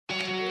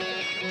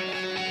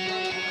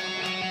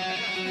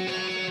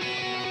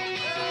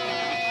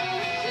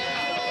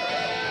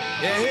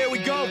Yeah, here we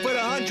go for the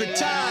 100th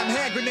time.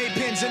 Hand grenade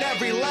pins in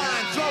every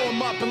line. Throw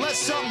them up and let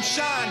something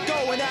shine.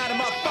 Going out of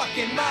my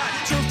fucking mind.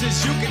 Truth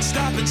is you can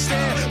stop and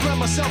stare. Run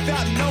myself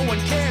out and no one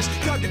cares.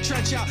 Dug the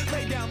trench out,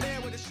 lay down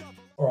there with a shovel.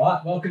 All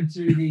right, welcome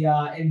to the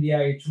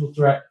NBA Triple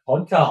Threat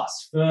podcast.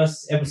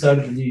 First episode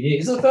of the new year.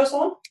 Is it the first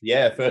one?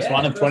 Yeah, first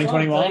one of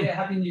 2021. So, yeah,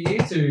 happy New Year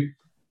to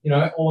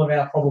all of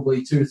our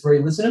probably 2 to 3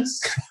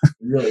 listeners.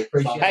 Really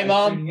appreciate Hey,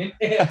 Mom. tuning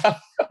in.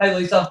 Hey,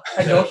 Lisa.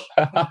 Hey, Josh.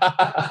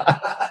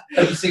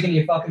 Are you sick of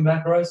your fucking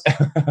macros?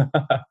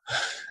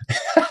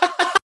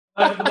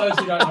 For those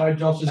who don't know,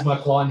 Josh is my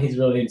client. He's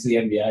really into the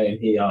NBA,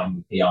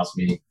 and he asked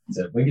me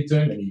to link it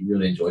to him, and he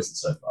really enjoys it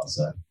so far.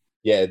 So.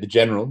 Yeah, the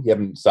general. You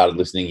haven't started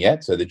listening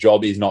yet, so the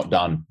job is not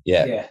done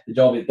yet. Yeah, the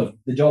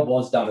job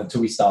was done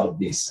until we started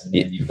this, and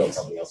then you've got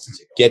something else to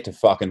tick off. Get to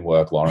fucking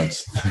work,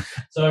 Lawrence.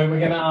 So we're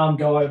going to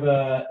go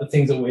over the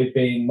things that we've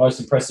been most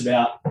impressed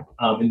about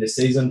in this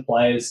season,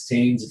 players,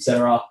 teams,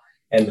 etc.,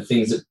 and the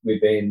things that we've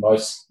been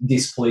most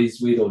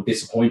displeased with or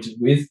disappointed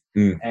with.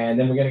 And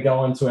then we're going to go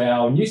on to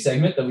our new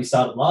segment that we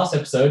started last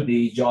episode,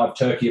 the Jive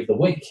Turkey of the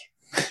Week.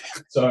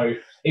 So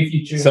if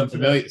you choose some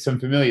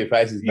familiar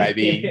faces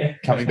maybe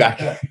coming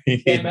back. At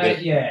the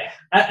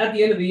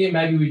end of the year,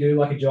 maybe we do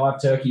like a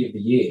Jive Turkey of the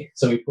Year.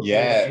 So we put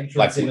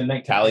entrants in and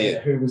make tally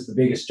it. Who was the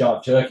biggest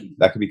Jive Turkey.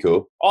 That could be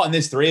cool. Oh, and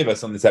there's 3 of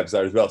us on this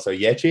episode as well. So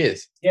yeah,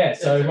 cheers. Yeah,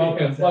 so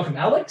welcome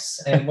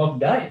Alex and welcome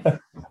Dave.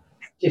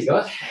 Cheers,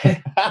 guys.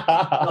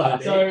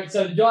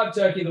 So the Jive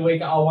Turkey of the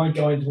Week, I won't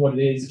go into what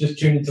it is. Just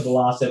tune into the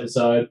last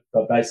episode.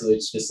 But basically,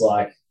 it's just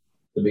like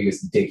the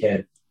biggest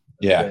dickhead.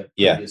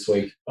 This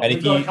week. But and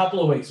we've got a couple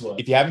of weeks worth.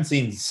 If you haven't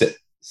seen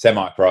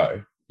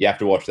Semi-Pro, you have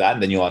to watch that,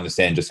 and then you'll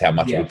understand just how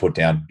much of a put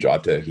down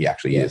Jive Turkey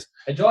actually is.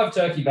 A Jive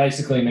Turkey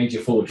basically means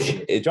you're full of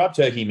shit. A Jive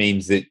Turkey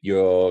means that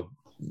you're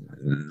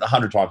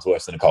 100 times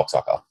worse than a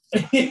cocksucker.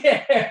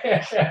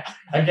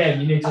 Again,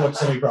 you need to watch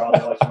Semi-Pro,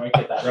 otherwise you won't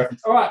get that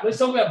reference. All right, let's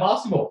talk about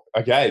basketball.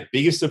 Okay,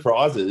 biggest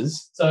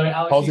surprises. So,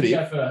 Alex, positive. You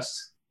go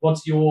first.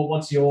 What's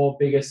your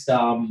biggest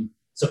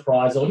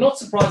surprise, or not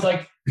surprise,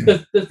 like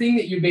the thing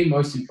that you've been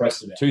most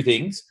impressed about? 2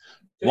 things.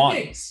 Two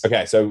things.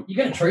 Okay, so you're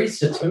going to treat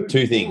to 2?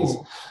 2 things.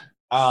 Ooh.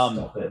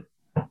 Stop it.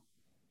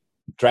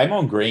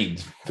 Draymond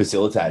Green's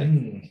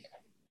facilitating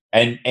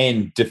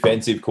and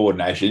defensive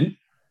coordination.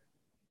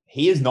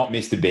 He has not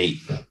missed a beat.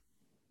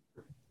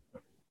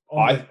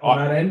 On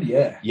that end,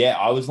 yeah. Yeah,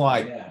 I was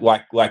like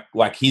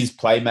his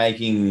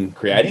playmaking,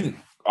 creating.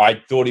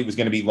 I thought he was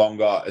going to be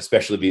longer,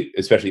 especially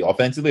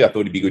offensively. I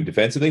thought he'd be good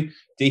defensively.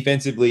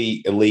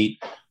 Defensively,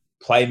 elite.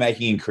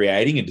 Playmaking and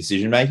creating and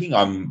decision-making,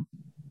 I'm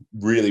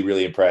really,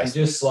 really impressed.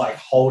 And just like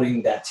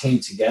holding that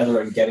team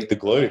together and getting the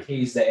glue.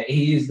 He's there.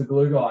 He is the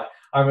glue guy.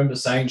 I remember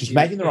saying just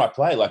making the right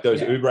play, like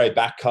those Oubre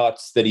back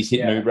cuts that he's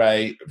hitting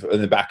Oubre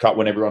in the back cut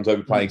when everyone's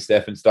overplaying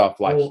Steph and stuff.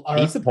 Like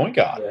he's the point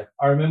guard. Yeah.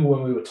 I remember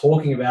when we were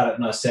talking about it,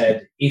 and I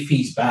said, if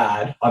he's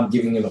bad, I'm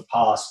giving him a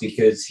pass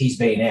because he's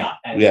been out,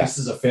 and this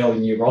is a fairly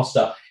new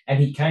roster. And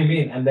he came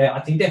in, and I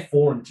think they're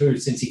 4-2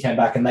 since he came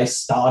back, and they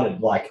started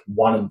like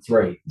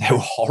 1-3. They were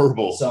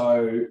horrible.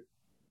 So,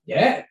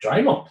 yeah,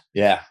 Draymond.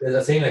 Yeah,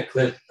 I've seen a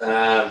clip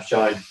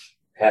showing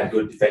how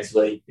good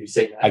defensively you've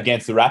seen that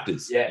against the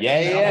Raptors.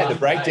 Yeah. The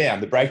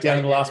breakdown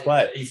in the last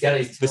play. He's got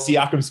the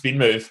Siakam spin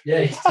move. Yeah,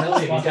 he's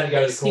telling him he's going to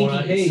go to the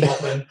corner. He's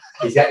swapping.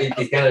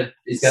 He's going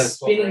to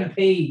spinning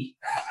P.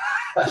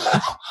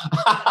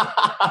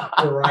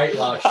 Great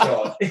last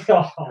shot.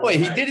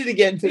 Wait, he did it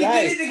again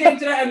today.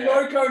 And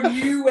Rocco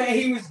knew where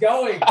he was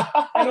going.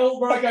 And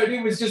all Rocco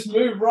did was just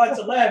move right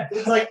to left.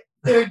 It's like,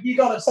 dude, you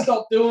got to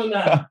stop doing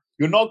that.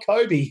 You're not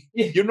Kobe.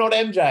 You're not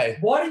MJ.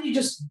 Why didn't you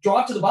just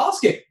drive to the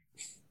basket?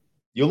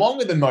 You're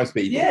longer than most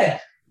people. Yeah.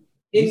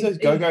 He's those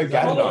go-go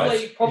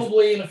guys.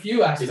 Probably in a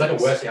few aspects. He's like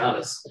a worse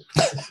Giannis.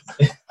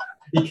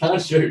 He can't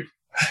shoot.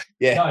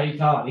 Yeah. No, he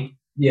can't.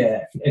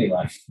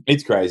 Anyway.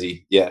 It's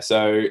crazy. Yeah,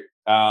 so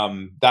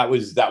that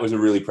was a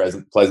really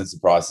pleasant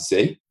surprise to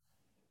see.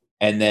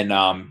 And then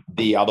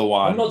the other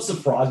one... I'm not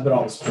surprised, but I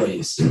was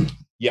pleased.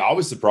 Yeah, I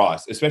was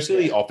surprised,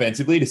 especially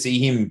offensively, to see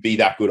him be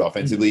that good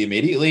offensively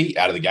immediately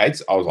out of the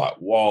gates. I was like,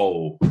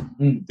 whoa,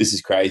 this is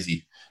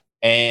crazy.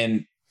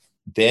 And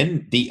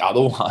then the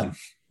other one,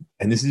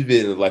 and this is a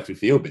bit of left of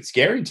field, but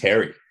Scary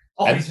Terry.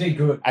 Oh, he's been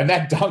good. And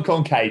that dunk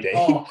on KD.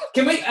 Oh,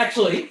 can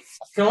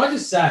I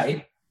just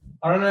say,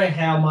 I don't know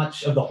how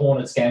much of the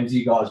Hornets games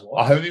you guys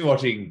watch. I haven't been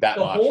watching that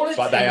much,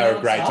 but they are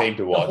a great team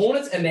to watch. The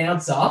Hornets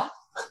announcer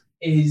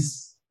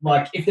is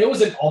like, if there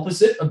was an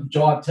opposite of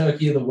Jive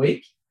Turkey of the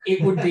Week,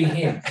 it would be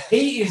him.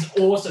 He is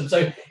awesome.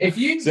 So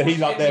he's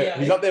up there.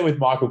 He's up there with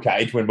Michael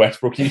Cage when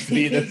Westbrook used to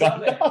be in the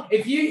Thunder.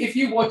 If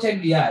you watch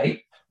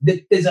NBA,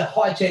 there's a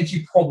high chance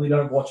you probably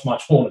don't watch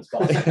much Hornets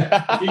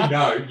basketball. you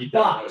don't.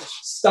 But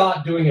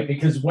start doing it,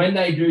 because when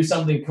they do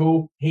something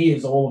cool, he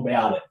is all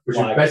about it. Which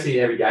is basically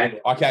every game.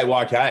 Okay,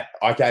 When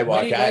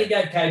he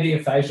gave KD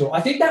a facial,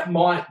 I think that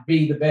might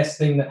be the best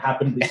thing that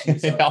happened this year.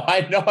 So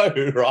I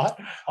know, right?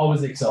 I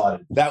was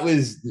excited. That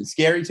was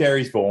Scary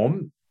Terry's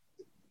form.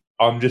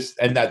 And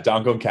that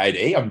dunk on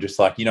KD, I'm just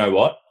like, you know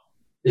what?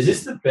 Is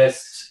this the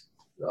best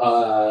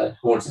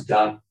Hornets have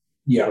done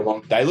Yeah.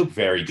 They look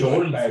very good.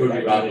 Jordan's good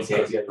with running his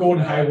hands together.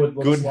 Gordon Hayward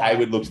looks Good like,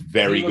 Hayward looks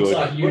very he looks good.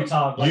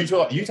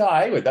 like Utah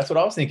Hayward. That's what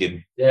I was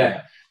thinking.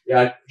 Yeah.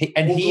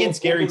 He and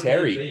Scary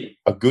Terry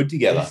are good They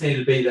together. just need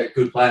to be that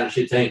good player in a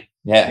shit team.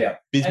 Yeah.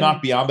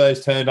 Bismarck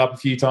Biombo's turned up a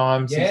few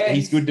times. Yeah,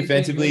 he's good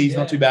defensively. He's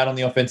not too bad on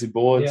the offensive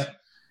boards. Yeah.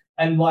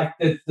 And like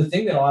the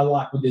thing that I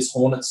like with this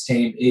Hornets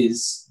team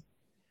is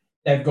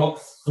they've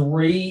got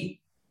 3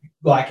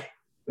 like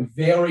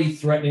very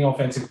threatening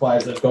offensive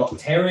players. They've got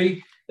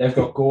Terry, they've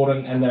got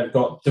Gordon, and they've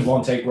got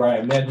Devontae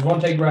Graham. Now,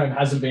 Devontae Graham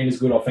hasn't been as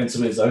good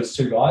offensively as those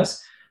 2 guys,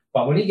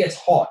 but when he gets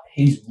hot,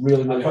 he's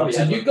really, really hot.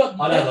 So you've got...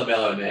 I know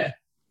LaMelo in there.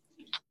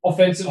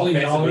 Offensively,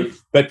 no.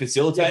 But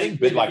facilitating?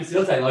 But like...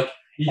 Facilitating, like...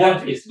 You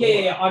don't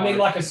I mean,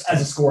 like as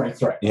a scoring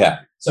threat. Yeah.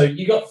 So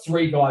you got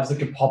 3 guys that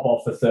can pop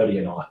off for 30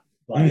 a night.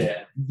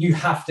 Like, you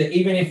have to,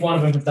 even if one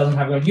of them doesn't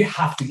have one, you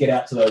have to get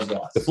out to those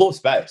guys. The floor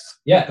space.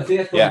 Yeah. I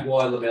think that's probably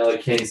why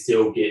LaMelo can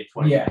still get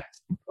 20. Yeah.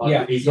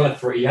 Like, he's got a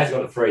 3. He has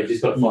got a 3. He's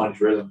just got to find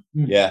his rhythm.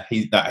 Yeah.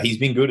 He's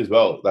been good as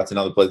well. That's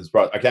another pleasant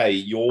surprise. Okay,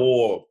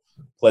 your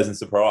pleasant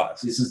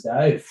surprise. This is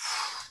Dave.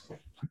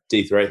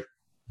 D3.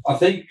 I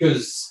think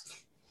because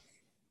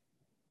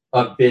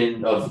I've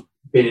been into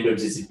him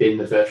since he's been in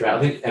the first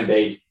round. I think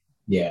Embiid.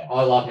 Yeah.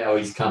 I love how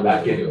he's come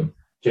back and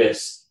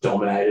just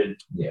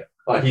dominated. Yeah.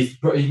 Like he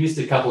missed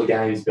a couple of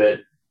games, but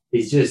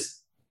he's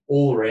just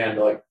all around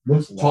like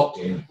top.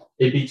 He'd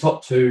be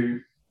top 2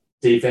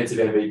 defensive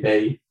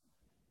MVP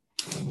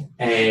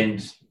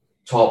and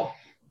top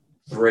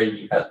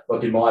 3,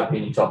 like in my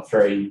opinion, top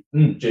 3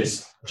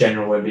 just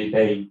general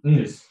MVP,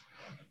 just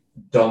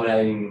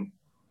dominating.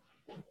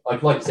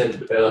 Like you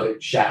said earlier,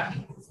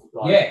 Shaq.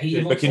 Like,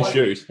 he can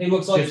shoot. He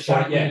looks like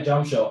Shaq in a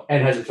jump shot.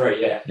 And has a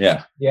 3,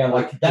 Yeah. Yeah,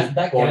 like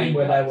that game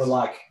where they were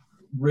like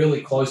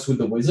really close with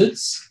the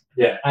Wizards.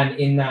 Yeah. And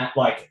in that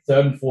like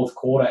 3rd and 4th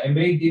quarter,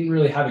 Embiid didn't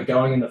really have it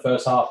going in the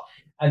first half.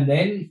 And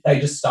then they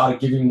just started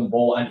giving him the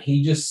ball and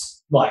he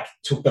just like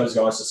took those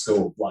guys to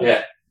school.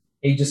 Like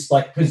he just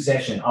like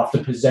possession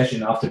after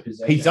possession after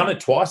possession. He's done it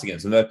twice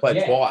against them. They've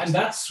played twice. And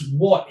that's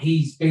what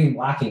he's been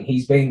lacking.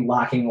 He's been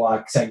lacking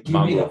like saying,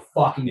 give me the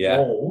fucking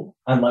ball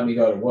and let me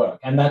go to work.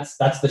 And that's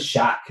the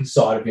Shaq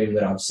side of him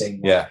that I've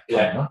seen.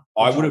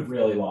 I would have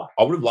really liked.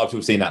 I would have loved to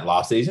have seen that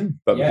last season,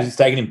 but because it's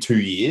taken him 2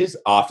 years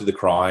after the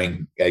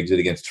crying exit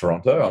against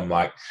Toronto, I'm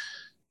like,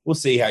 we'll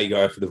see how you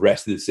go for the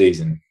rest of the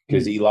season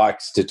because he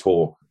likes to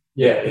talk.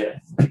 Yeah.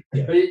 But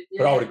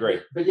I would agree.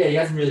 But he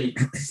hasn't really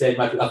said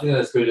much. I think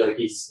that's good. Like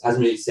he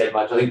hasn't really said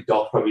much. I think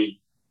Doc's probably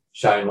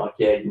shown like,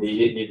 you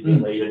need to be a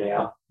leader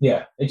now.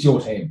 Yeah, it's your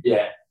team.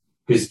 Yeah,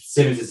 because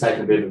Simmons has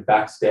taken a bit of a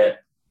back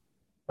step.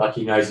 Like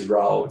he knows his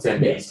role. It's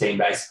Embiid's team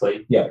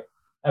basically. Yeah.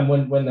 And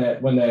when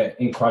they're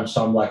in crunch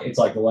time, like it's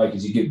like the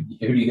Lakers, who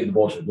do you give the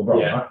ball to?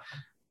 LeBron, right?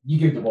 You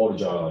give the ball to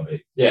Joel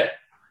Embiid. Yeah.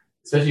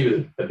 Especially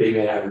with a big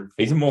man having.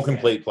 He's a more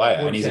complete player,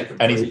 and he's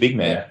a big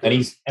man, and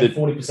he's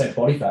 40%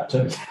 body fat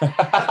too.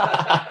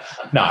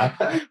 No,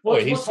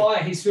 what's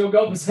higher? His field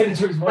goal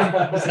percentage or his body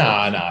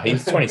fat? No,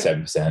 he's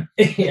 27%.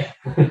 Yeah,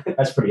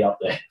 that's pretty up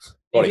there.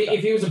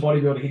 If he was a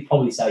bodybuilder, he'd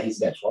probably say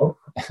he's about 12.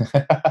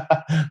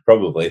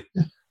 Probably.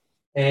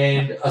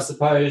 And I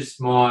suppose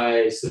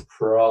my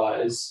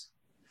surprise.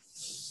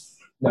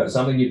 No,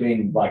 something you've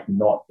been like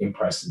not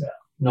impressed about.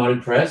 Not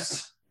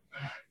impressed.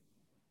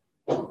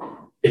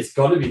 It's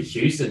got to be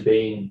Houston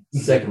being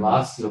second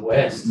last in the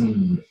West.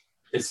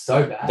 It's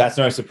so bad. That's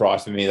no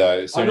surprise for me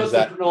though. As soon as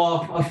that,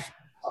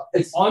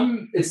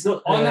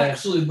 I'm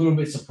actually a little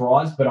bit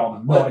surprised, but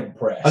I'm not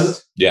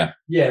impressed. Yeah.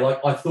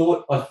 Like I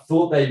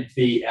thought they'd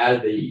be out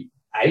of the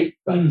 8,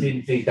 but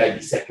didn't think they'd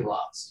be second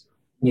last.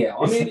 Yeah,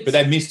 I mean, but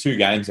they've missed 2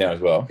 games now as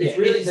well. It's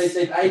really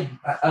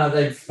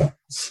they've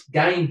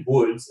gained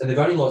Woods and they've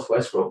only lost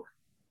Westbrook.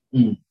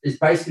 It's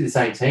basically the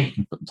same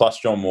team. Plus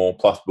John Wall,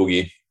 plus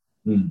Boogie.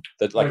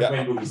 That's like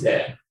when Boogie's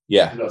there.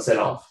 Yeah. Not set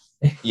off.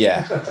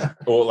 Yeah.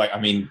 Or like, I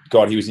mean,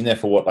 God, he was in there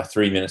for what, like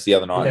 3 minutes the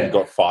other night and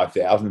got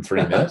 5,000 in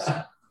 3 minutes.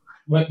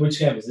 Which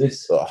game was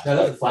this? No,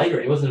 that's the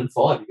flagrant. He wasn't in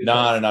 5.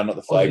 No, not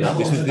the flagrant.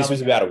 This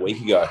was about a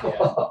week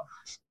ago.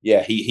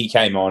 Yeah, he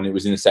came on. It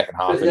was in the second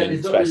half, and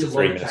in space of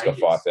 3 minutes, got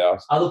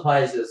 5,000. Other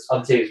players,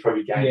 other teams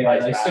probably gained. Yeah,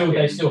 they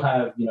still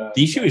have. The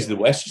issue is the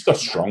West just got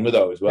stronger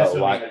though as well.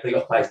 Like they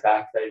got players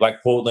back.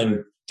 Like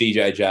Portland,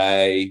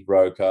 DJJ,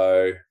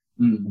 Rocco.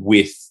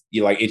 With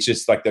it's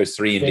just like those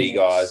 3-and-D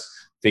guys.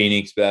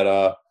 Phoenix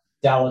better.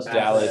 Dallas,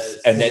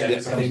 and then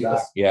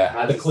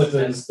the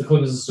Clippers. The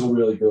Clippers are still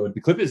really good.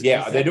 The Clippers,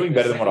 they're doing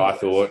better than what I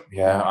thought.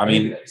 Yeah, I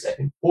mean,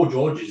 Paul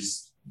George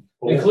is.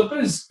 The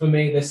Clippers, for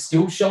me, they're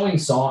still showing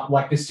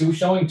they're still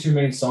showing too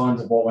many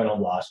signs of what went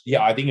on last year.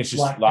 Yeah, I think it's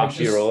just last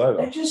year all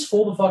over. They're just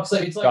for the fuck's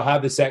sake. It's like they'll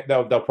have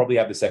the they'll probably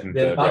have the second,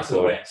 third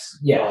record.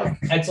 Yeah,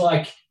 it's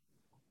like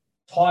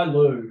Ty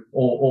Lue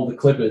or the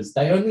Clippers.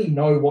 They only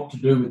know what to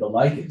do with the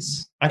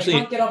Lakers. Actually, they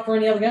can't get up for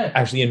any other game.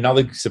 Actually,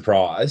 another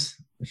surprise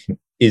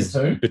is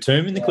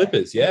Batum in the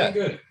Clippers. Yeah,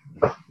 good.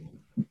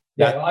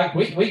 Yeah,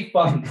 we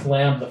fucking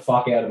clowned the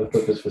fuck out of the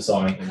Clippers for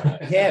signing him.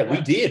 Yeah,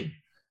 we did.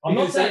 I'm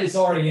not saying it's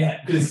already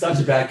yet because it's such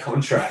a bad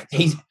contract.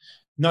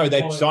 No,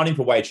 they've Well, signed him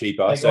for way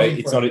cheaper, they so got him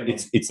it's for not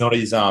everything. it's not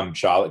his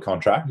Charlotte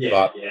contract. Yeah,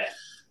 But yeah.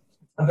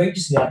 I think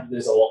just now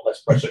there's a lot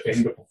less pressure for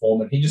him to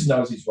perform, and he just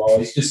knows his role.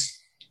 He's just,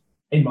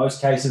 in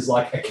most cases,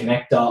 like a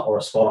connector or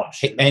a spot-up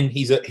shooter. and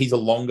he's a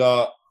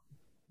longer,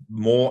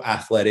 more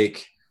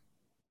athletic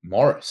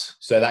Morris,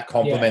 so that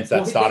complements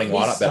that starting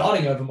lineup better.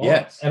 Starting over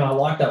Morris, and I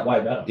like that way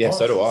better. Yeah, Morris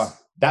so do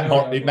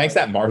I. It makes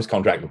that Morris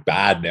contract look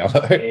bad now.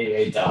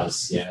 He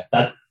does. Yeah,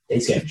 that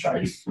he's getting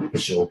traded for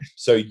sure.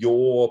 So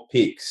your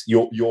picks,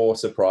 your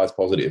surprise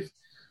positive.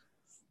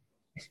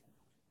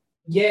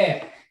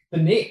 Yeah, the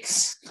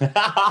Knicks.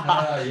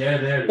 Yeah,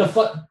 there it is.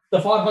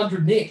 The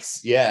 500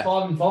 Knicks. Yeah.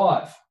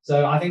 5-5.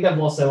 So I think they've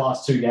lost their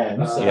last 2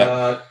 games.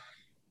 So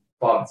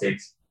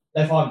 5-6.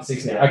 they're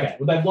 5-6 now. Okay.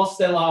 Well, they've lost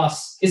their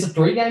last. Is it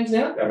 3 games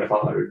now? Going to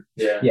 500.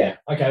 Yeah. Yeah.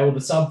 Okay. Well,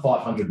 the sub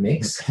 500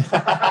 Knicks.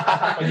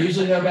 And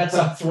usually they're about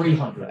sub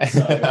 300.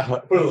 So. Put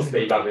a little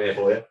speed bump in there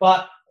for you.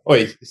 But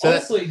Wait, so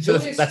honestly,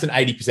 that's an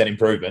 80%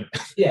 improvement.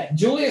 Yeah,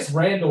 Julius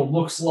Randle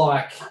looks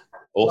like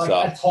Also,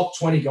 a top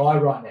 20 guy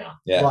right now.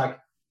 Yeah. Like,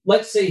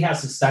 let's see how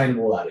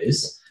sustainable that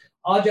is.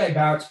 RJ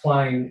Barrett's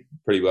playing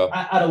pretty well.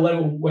 at a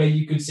level where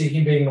you could see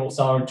him being an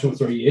all-star in 2 or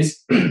 3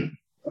 years.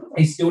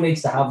 He still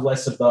needs to have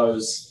less of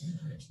those,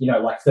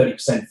 like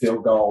 30%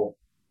 field goal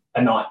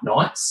a night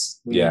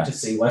nights. We need to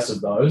see less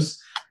of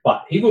those.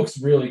 But he looks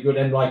really good,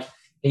 and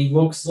he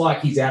looks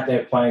like he's out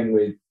there playing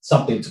with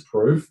something to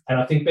prove. And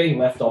I think being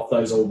left off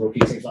those all rookie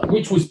teams,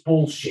 which was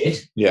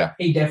bullshit. Yeah.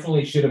 He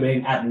definitely should have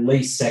been at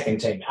least second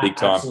team, Big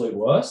time. Absolute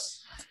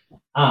worst.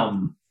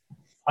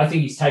 I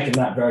think he's taken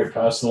that very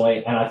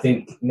personally, and I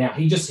think now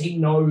he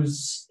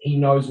knows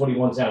what he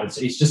wants out.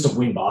 It's just to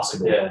win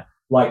basketball. Yeah.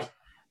 Like,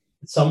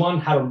 someone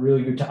had a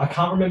really good I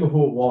can't remember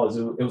who it was.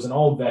 It was an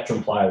old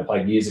veteran player that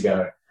played years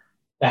ago.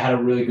 They had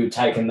a really good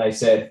take, and they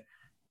said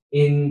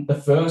in the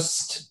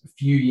first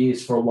few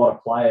years for a lot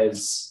of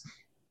players,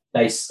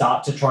 they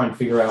start to try and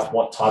figure out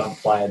what type of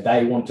player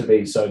they want to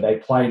be. So they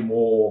play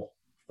more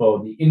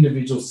for the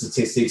individual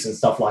statistics and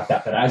stuff like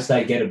that. But as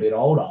they get a bit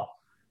older,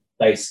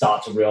 they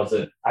start to realize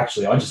that,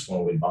 actually, I just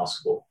want to win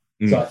basketball.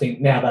 So I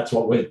think now that's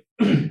what we're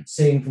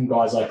seeing from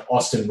guys like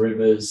Austin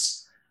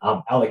Rivers,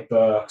 Alec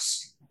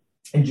Burks,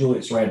 and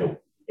Julius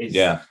Randle.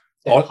 They're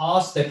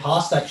past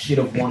that shit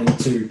of wanting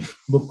to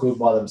look good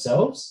by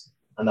themselves,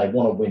 and they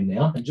want to win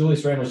now. And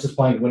Julius Randle's just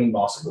playing winning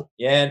basketball.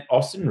 Yeah, and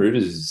Austin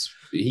Rivers,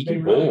 he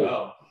can really ball.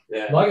 Well.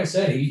 Yeah. Like I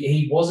said,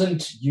 he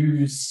wasn't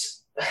used.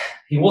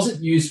 He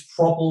wasn't used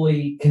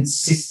properly,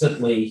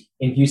 consistently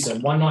in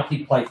Houston. One night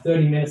he played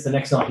 30 minutes. The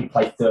next night he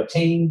played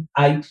 13,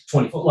 8,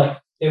 24. Like,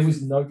 there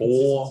was no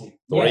 4,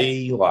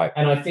 3,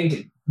 And I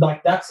think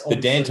that's the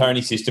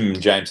D'Antoni system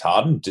in James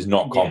Harden does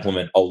not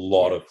complement a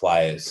lot of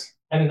players.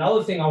 And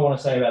another thing I want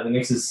to say about the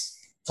Knicks is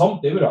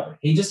Tom Thibodeau.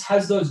 He just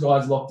has those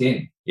guys locked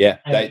in. Yeah,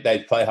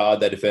 they play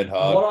hard, they defend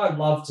hard. What I'd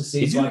love to see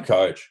He's is a good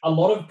coach. A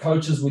lot of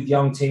coaches with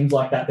young teams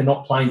like that, they're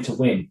not playing to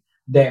win.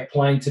 They're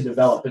playing to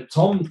develop. But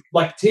Tom,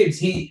 like Tibbs,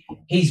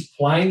 he's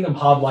playing them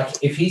hard. Like,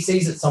 if he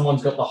sees that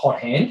someone's got the hot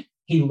hand,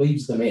 he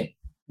leaves them in.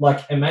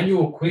 Like,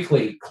 Emmanuel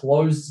quickly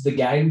closed the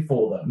game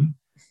for them.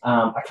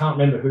 I can't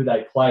remember who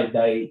they played.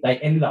 They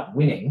ended up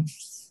winning.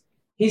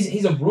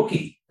 He's a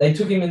rookie. They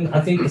took him in, I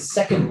think, the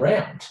second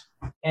round.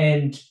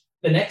 And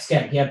the next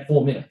game, he had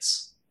 4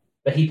 minutes.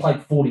 But he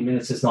played 40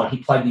 minutes this night. He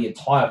played the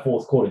entire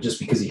fourth quarter just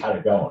because he had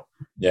it going.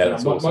 Yeah,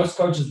 that's awesome. Most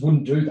coaches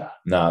wouldn't do that.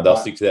 No, they'll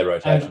stick to their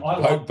rotation.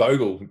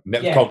 Vogel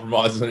never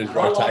compromises on his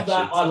rotation.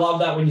 I love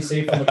that when you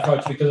see it from a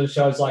coach, because it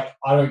shows, like,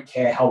 I don't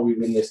care how we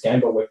win this game,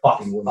 but we're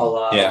fucking winning.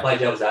 I'll play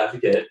devil's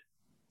advocate.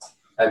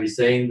 Have you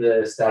seen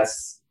the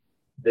stats?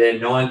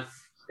 They're 9th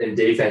in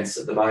defense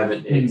at the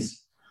moment.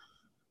 It's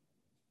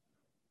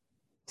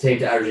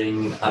teams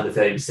averaging under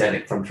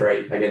 30% from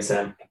 3 against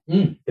them.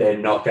 They're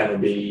not going to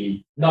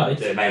be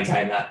to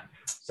maintain that.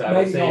 So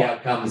we'll see how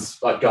it comes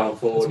going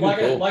forward.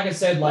 Like I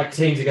said,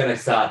 teams are going to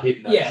start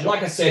hitting those shots.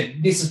 Like I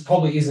said, this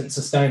probably isn't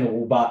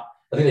sustainable, but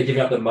I think they're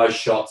giving up the most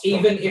shots.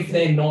 Even if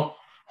they're not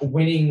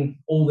winning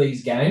all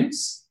these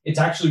games, it's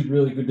actually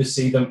really good to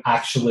see them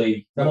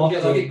actually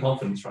get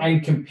confidence from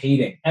and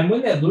competing. And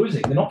when they're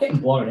losing, they're not getting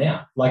blown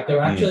out. Like,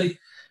 they're actually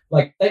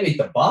they beat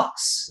the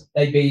Bucks,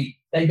 they beat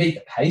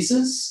the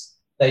Pacers,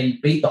 they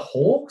beat the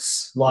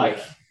Hawks.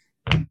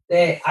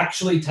 They're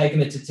actually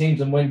taking it to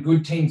teams, and when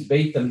good teams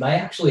beat them, they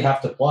actually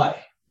have to play.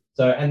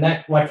 So, and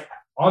that,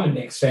 I'm a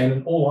Knicks fan,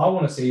 and all I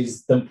want to see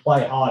is them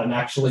play hard and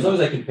actually, as long as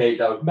they compete,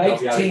 they'll make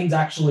teams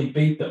actually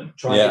beat them.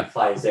 Try and get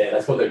players there.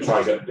 That's what they're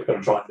going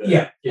to try and do.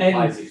 Yeah, get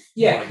players if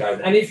you want to go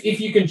there. And if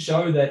you can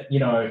show that,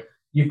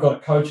 you've got a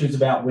coach who's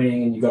about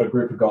winning, and you've got a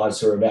group of guys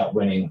who are about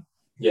winning,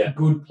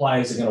 good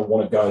players are going to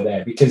want to go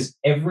there, because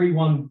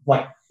everyone,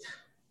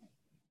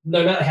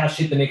 no matter how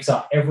shit the Knicks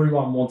are,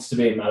 everyone wants to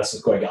be in Madison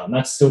Square Garden.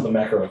 That's still the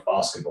mecca of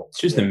basketball.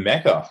 It's just the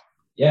mecca.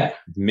 Yeah.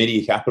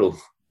 Media capital.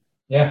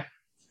 Yeah.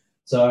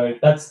 So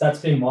that's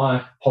been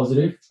my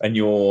positive. And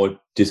your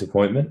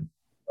disappointment?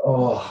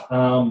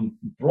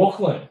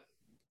 Brooklyn.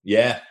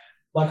 Yeah.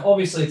 like,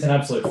 obviously, it's an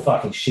absolute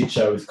fucking shit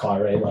show with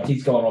Kyrie. Like,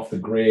 he's gone off the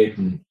grid.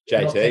 And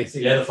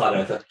JT. Yeah, the flat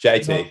earther.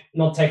 JT.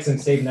 Not texting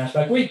Steve Nash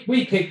back.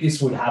 We picked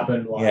this would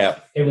happen. Like,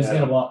 it was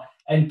going to.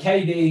 And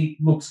KD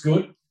looks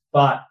good,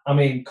 but, I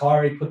mean,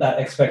 Kyrie put that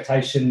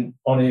expectation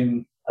on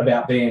him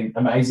about being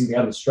amazing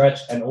down the stretch,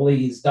 and all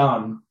he's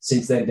done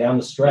since then down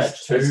the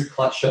stretch, two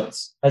clutch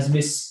shots, has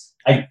missed.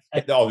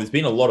 There's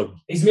been a lot of.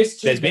 He's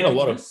missed. There's been a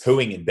lot of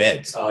pooing in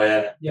beds. Oh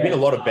yeah, There's been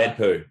a lot of bed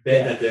poo.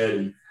 Bed are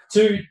dirty.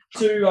 Two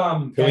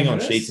pooing on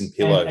sheets and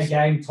pillows. And a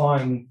game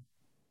tying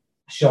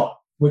shot,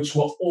 which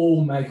were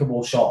all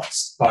makeable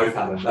shots. Both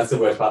have them. That's the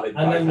worst part. And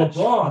then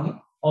LeBron,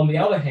 on the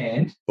other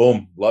hand,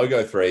 boom,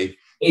 logo 3,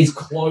 is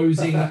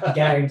closing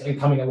games and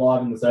coming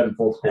alive in the third and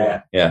fourth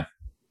quarter. Yeah.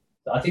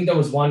 I think there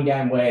was one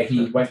game where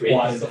he went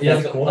quiet in the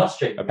fourth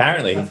quarter.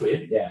 Apparently. That's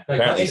weird. Yeah.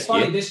 Apparently. It's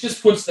funny. This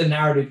just puts the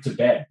narrative to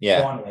bed.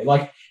 Yeah. Finally.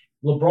 Like,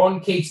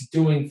 LeBron keeps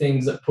doing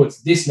things that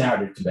puts this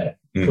narrative to bed.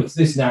 Puts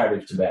this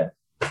narrative to bed.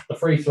 The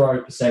free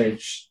throw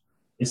percentage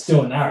is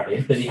still a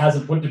narrative that he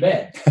hasn't put to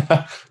bed.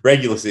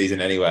 Regular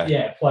season anyway.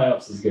 Yeah,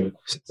 playoffs is good.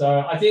 So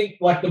I think,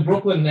 like, the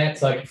Brooklyn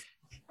Nets, like,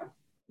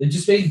 they're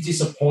just being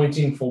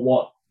disappointing for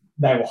what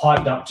they were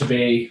hyped up to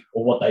be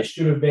or what they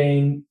should have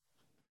been.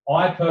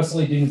 I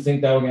personally didn't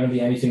think they were going to be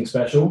anything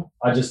special.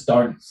 I just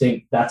don't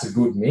think that's a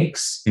good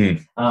mix.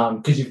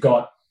 Because you've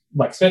got,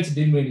 like, Spencer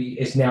Dinwiddie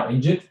is now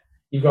injured.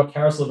 You've got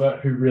Karis LeVert,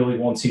 who really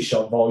wants his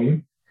shot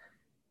volume.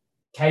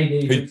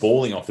 KD, who's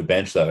balling off the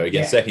bench though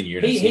against second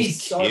units.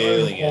 He's so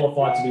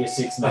qualified to be a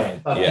sixth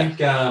man.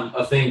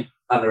 I think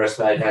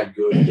underestimated how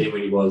good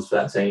Dinwiddie was for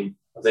that team.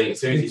 I think as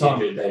soon as he's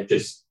injured, they've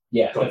just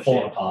they're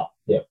falling apart.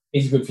 Yeah,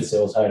 he's a good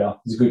facilitator.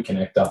 He's a good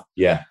connector.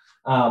 Yeah.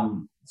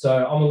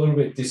 So I'm a little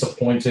bit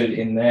disappointed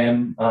in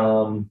them.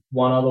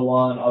 One other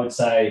one, I would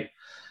say.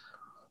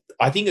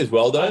 I think as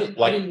well though,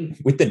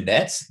 with the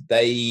Nets,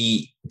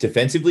 they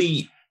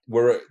defensively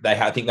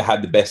I think they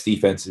had the best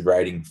defensive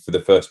rating for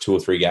the first 2 or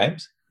 3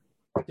 games.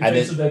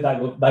 Defensively,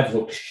 they've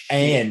looked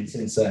shit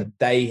since then.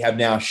 They have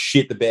now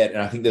shit the bed,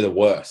 and I think they're the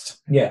worst.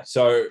 Yeah.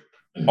 So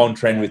on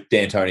trend with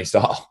D'Antoni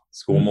style,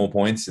 score more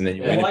points, and then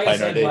you win and play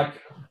no D.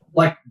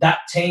 Like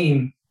that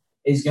team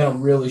is going to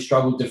really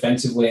struggle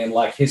defensively, and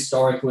like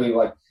historically,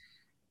 like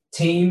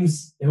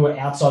teams who are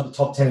outside the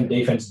top 10 in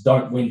defense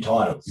don't win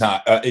titles. No,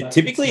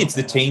 typically it's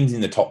the teams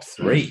in the top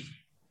 3.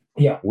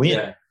 Win.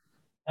 Yeah.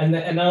 And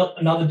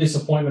another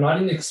disappointment, I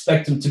didn't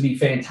expect them to be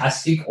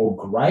fantastic or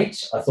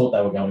great. I thought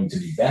they were going to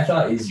be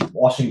better, is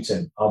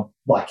Washington.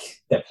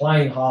 They're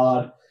playing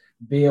hard.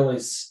 Beal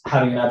is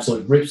having an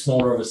absolute rip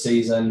snorter of a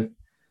season.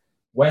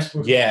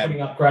 Westbrook's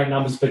putting up great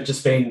numbers, but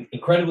just being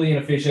incredibly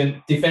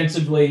inefficient.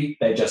 Defensively,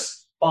 they're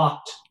just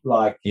fucked.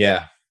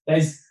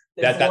 There's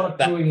a lot of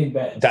pooing in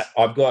bed.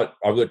 I've got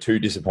 2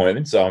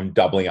 disappointments, so I'm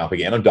doubling up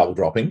again. I'm double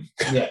dropping.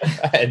 Yeah.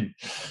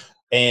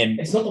 And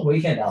it's not the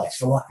weekend, Alex.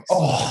 Relax.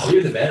 Oh,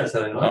 you're the better,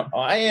 Saturday night.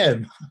 I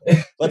am.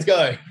 Let's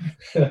go.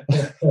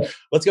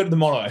 Let's go to the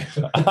mono.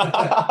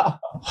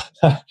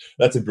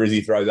 That's a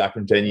Brizzy throwback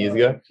from 10 years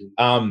ago.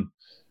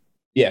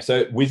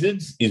 So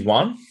Wizards is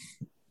one.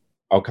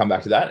 I'll come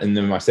back to that. And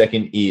then my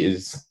second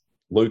is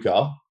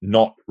Luka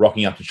not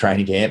rocking up to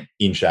training camp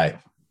in shape.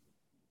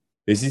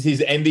 This is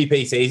his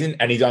MVP season,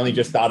 and he's only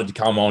just started to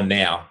come on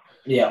now.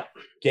 Yeah.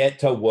 Get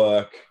to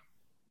work,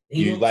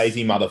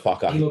 lazy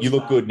motherfucker. You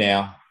look good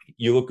now.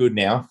 You look good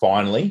now,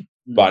 finally,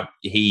 but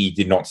he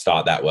did not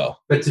start that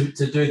well. But to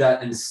do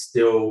that and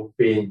still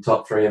be in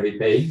top 3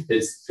 MVP,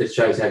 it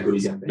shows how good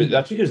he's going to be. But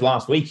that's because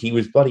last week he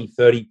was bloody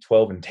 30,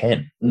 12, and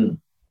 10.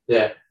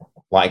 Yeah.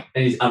 And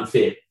he's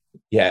unfit.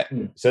 Yeah.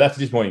 So that's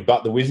disappointing.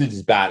 But the Wizards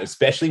is bad,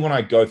 especially when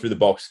I go through the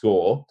box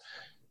score.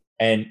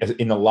 And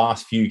in the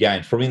last few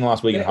games, probably in the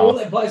last week and a half, all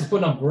their players are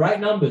putting up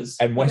great numbers,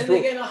 and then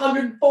they're getting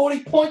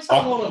 140 points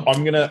on them.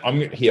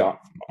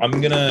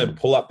 I'm gonna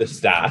pull up the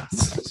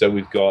stats. So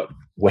we've got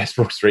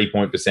Westbrook's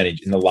 3-point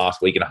percentage in the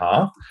last week and a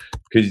half,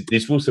 because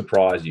this will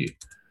surprise you.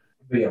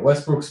 But yeah,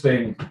 Westbrook's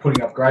been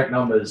putting up great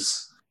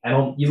numbers,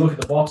 and you look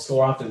at the box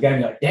score after the game,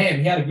 you're like, damn,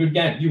 he had a good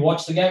game. You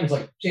watch the game, it's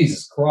like,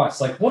 Jesus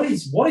Christ, like what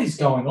is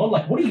going on?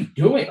 Like, what are you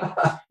doing?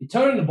 You're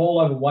turning the ball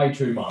over way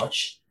too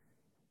much.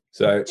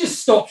 So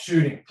just stop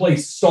shooting.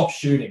 Please stop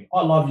shooting.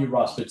 I love you,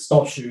 Russ, but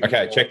stop shooting.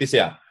 Okay, check this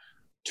out.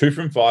 2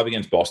 from 5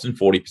 against Boston,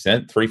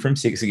 40%. 3 from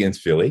 6 against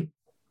Philly,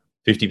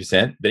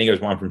 50%. Then he goes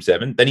 1 from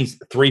 7. Then he's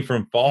 3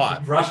 from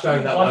 5. Rushed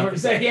over that 1 from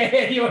 7.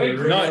 Yeah, you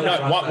agree.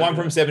 No, 1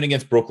 from 7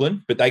 against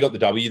Brooklyn, but they got the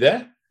W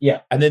there. Yeah.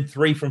 And then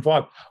 3 from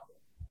 5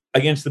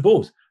 against the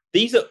Bulls.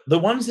 These are the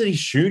ones that he's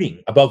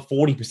shooting above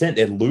 40%.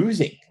 They're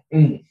losing.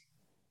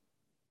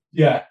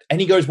 Yeah. And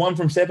he goes 1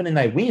 from 7 and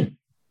they win.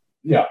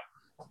 Yeah.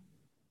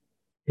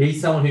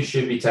 He's someone who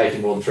should be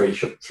taking more than 3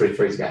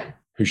 threes a game.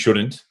 Who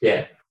shouldn't?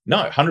 Yeah.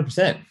 No,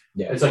 100%.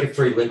 Yeah. It's like a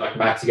 3 limit, like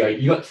max. You go,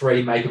 you got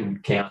 3, make them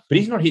count. But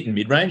he's not hitting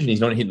mid-range and he's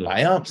not hitting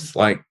layups.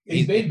 Like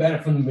he's been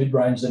better from the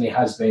mid-range than he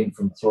has been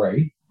from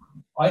 3.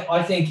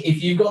 I think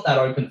if you've got that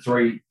open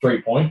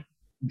 3-point,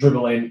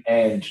 dribble in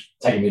and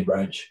take a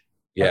mid-range.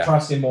 Yeah. I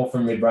trust him more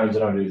from mid-range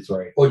than I do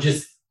 3. Or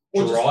just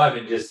drive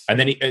and just and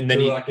then do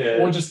like a,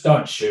 or just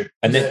don't shoot.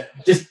 and then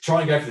just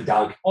try and go for the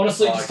dunk.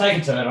 Honestly, Like- just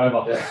take a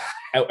turnover.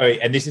 Yeah.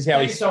 and this is how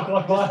Take he a shot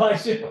clock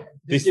violation.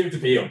 Just give it to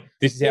Peel.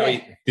 this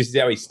is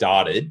how he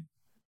started.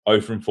 0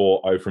 from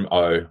 4, 0 from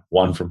 0,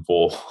 1 from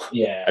 4,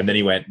 Yeah. and then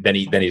he went. Then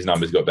his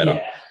numbers got better.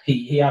 Yeah.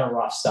 He had a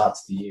rough start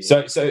to the year.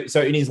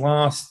 So in his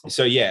last,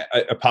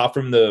 apart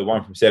from the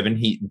 1 from 7,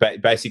 he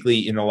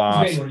basically in the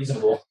last, He's been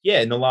reasonable.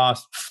 in the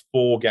last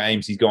 4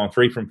 games, he's gone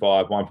 3 from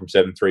 5, 1 from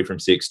 7, 3 from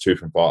 6, 2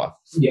 from 5.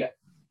 Yeah.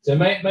 So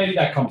maybe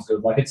that comes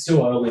good. Like, it's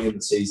still early in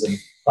the season,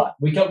 but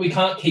we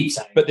can't keep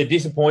saying. But the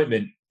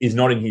disappointment is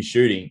not in his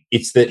shooting;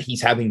 it's that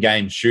he's having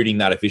games shooting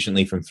that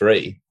efficiently from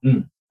 3,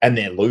 and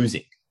they're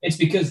losing. It's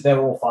because they're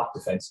all fucked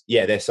defense.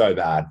 Yeah, they're so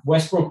bad.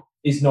 Westbrook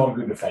is not a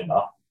good defender.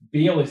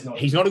 Beal is not.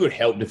 He's not a good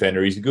help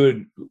defender. He's a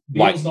good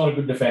Beal's not a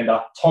good defender.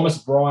 Thomas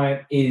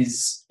Bryant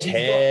is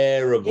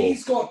terrible.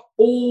 He's got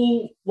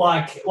all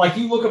like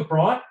you look at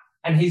Bryant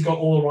and he's got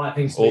all the right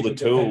things. To All be a the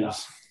good defender.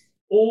 tools.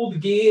 All the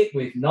gear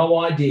with no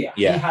idea.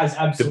 Yeah. He has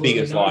absolutely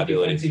biggest no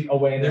liability. defensive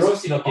awareness. They're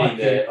obviously not getting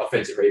the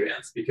offensive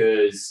rebounds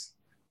because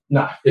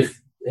No. if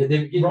they're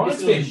getting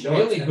Bryant's missing all been the shots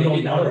really and good they're on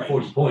getting the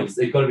 140 points,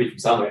 they've got to be from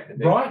somewhere. And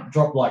Bryant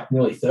dropped like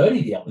nearly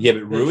 30 the other Yeah, day.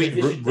 but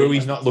transition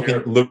Rui's D not is looking.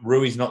 terrible.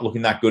 Rui's not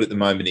looking that good at the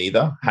moment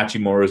either.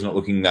 Hachimura's not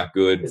looking that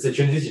good. It's a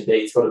transition D.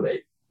 It's got to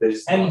be. They're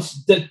just And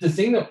not. the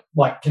thing that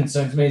like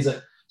concerns me is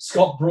that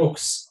Scott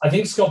Brooks, I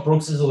think Scott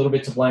Brooks is a little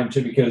bit to blame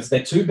too because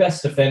their two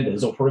best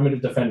defenders or perimeter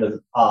defenders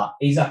are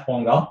Isaac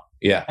Bonga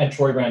Yeah, and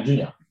Troy Brown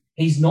Jr.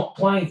 He's not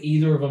playing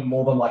either of them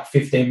more than like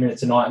 15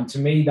 minutes a night. And to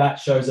me, that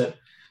shows that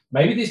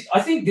maybe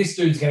I think this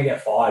dude's going to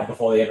get fired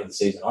before the end of the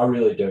season. I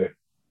really do.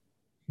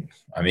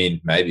 I mean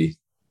maybe.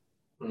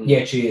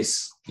 Yeah,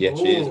 cheers. Yeah,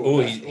 cheers. Ooh,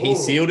 Oh, he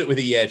sealed it with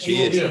a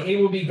cheers. He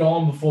will be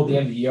gone before the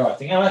end of the year, I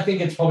think. And I think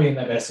it's probably in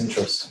their best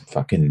interest.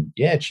 Fucking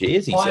cheers.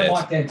 He I says.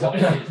 like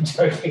D'Antoni. I'm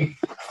joking.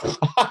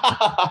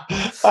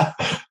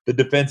 The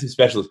defensive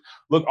specialist.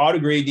 Look, I'd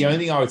agree. The only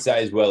thing I would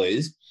say as well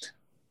is,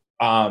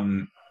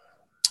 Mo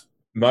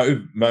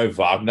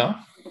Wagner.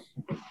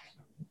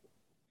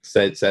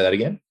 Say that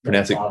again.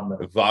 Pronounce it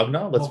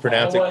Wagner. Let's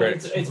pronounce it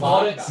correct. It's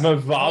Mo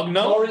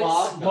Wagner.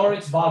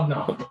 Moritz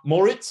Wagner.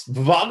 Moritz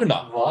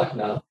Wagner.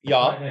 Wagner.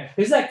 Yeah.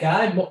 Who's that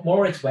guy?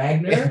 Moritz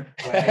Wagner?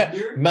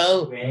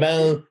 Mo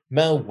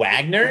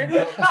Wagner.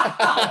 Is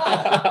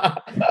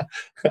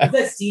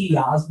that C.D.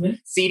 Osmond?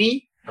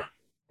 CD.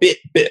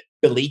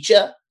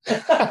 Belicha.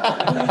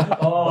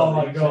 Oh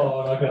my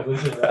god! I could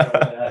listen to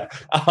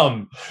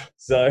that.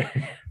 So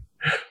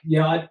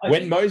Yeah, I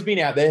when think, Mo's been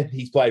out there,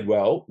 he's played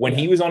well. When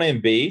he was on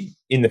Embiid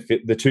in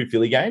the 2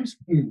 Philly games,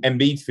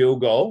 Embiid's field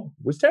goal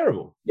was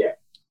terrible. Yeah,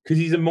 because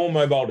he's a more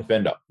mobile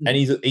defender, and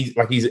he's long.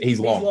 he's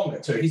longer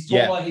too. He's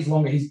taller. He's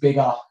longer. He's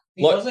bigger.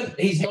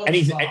 He's not. And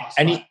he's fast,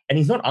 and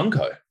he's not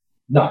Unco.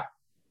 No.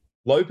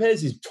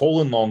 Lopez is tall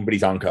and long, but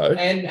he's Unco.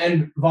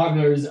 And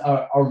Wagner is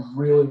a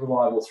really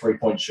reliable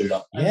 3-point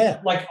shooter.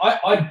 Yeah. Like,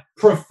 I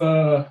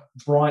prefer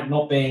Bryant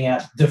not being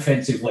out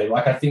defensively.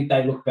 Like, I think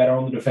they look better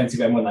on the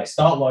defensive end when they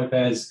start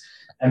Lopez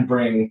and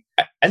bring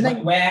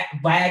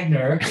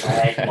Wagner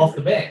off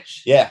the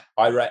bench. Yeah,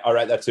 I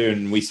rate that too,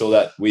 and we saw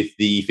that with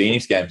the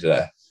Phoenix game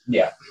today.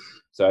 Yeah.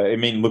 So, I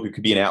mean, look, it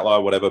could be an outlier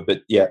or whatever,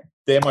 but yeah,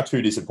 they're my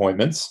 2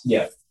 disappointments.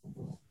 Yeah.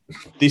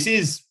 This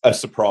is a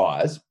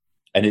surprise.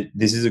 And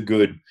this is a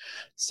good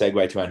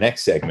segue to our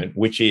next segment,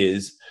 which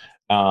is,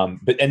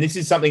 this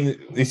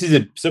is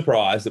a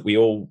surprise that we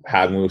all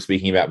had when we were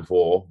speaking about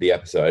before the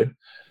episode.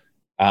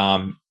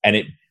 And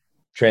it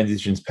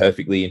transitions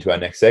perfectly into our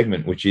next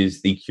segment, which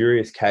is the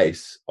curious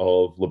case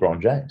of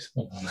LeBron James.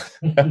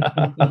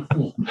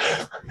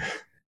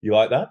 You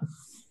like that?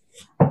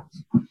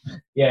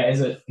 Yeah,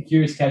 is it the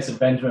curious case of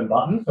Benjamin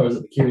Button or is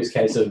it the curious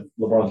case of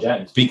LeBron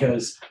James?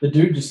 Because the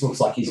dude just looks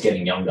like he's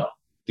getting younger.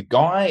 The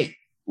guy...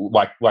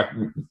 Like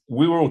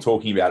we were all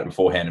talking about it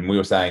beforehand, and we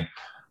were saying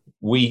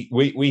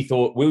we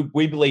thought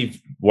we believed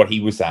what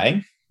he was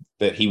saying,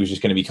 that he was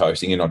just going to be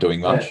coasting and not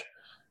doing much. Yeah.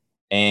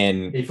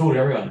 And he fooled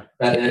everyone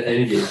at that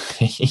interview.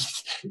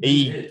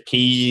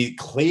 he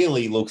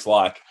clearly looks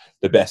like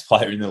the best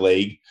player in the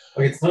league,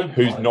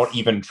 who's not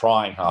even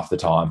trying half the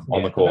time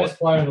on the court. The best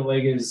player in the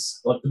league is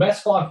the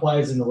best 5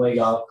 players in the league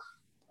are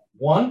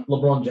 1,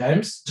 LeBron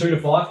James, 2 to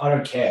 5. I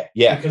don't care.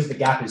 Yeah, because the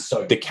gap is so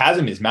big. The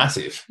chasm is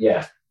massive.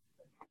 Yeah.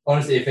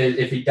 Honestly,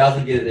 if he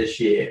doesn't get it this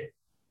year,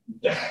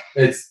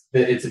 it's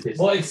a piss.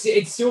 Well,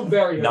 it's still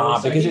very early.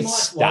 Nah, because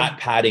it's stat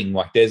padding.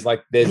 There's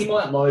he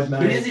might load,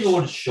 man. But he doesn't even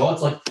want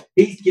shots. Like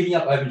he's giving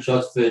up open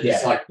shots for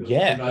just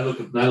no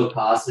look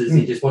passes.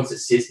 He just wants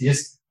assists. He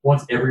just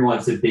wants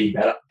everyone to be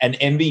better. An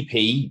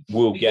MVP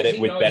will get it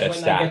with better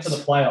stats. When they get to the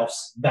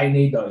playoffs, they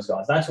need those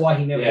guys. That's why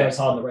he never goes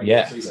hard in the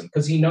regular season,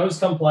 because he knows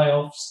come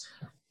playoffs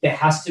there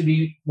has to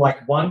be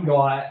one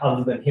guy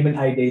other than him and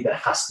AD that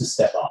has to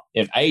step up.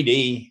 And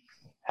AD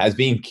has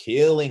been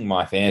killing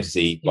my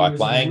fantasy by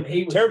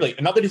playing terribly.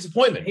 Another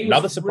disappointment.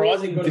 Another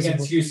surprising really good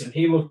against Houston.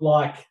 He looked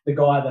like the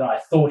guy that I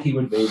thought he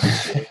would be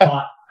this year.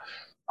 But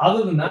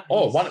other than that,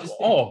 1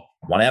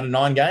 out of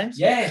 9 games.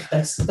 Yeah,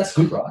 that's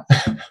good, right?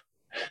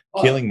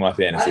 Killing my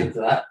fantasy. Adding to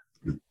that,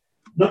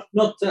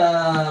 Not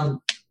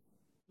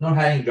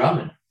hating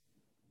Drummond.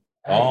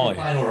 Oh,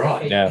 playing all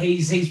right. Yeah.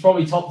 He's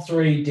probably top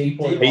 3 deep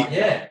boy.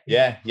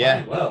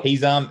 Yeah. Well.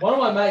 He's One of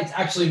my mates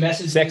actually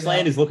messaged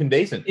Sexland is looking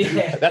decent.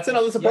 Yeah. That's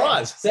another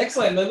surprise. Yeah.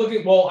 Sexland, they're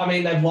looking. Well, I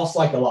mean, they've lost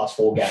like the last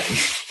 4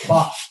 games,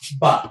 but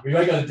we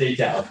won't go into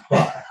detail.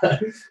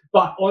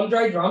 But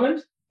Andre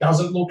Drummond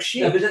doesn't look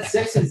shit. No, but that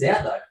Sexton's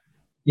out though.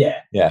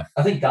 Yeah.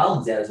 I think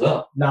Garland's out as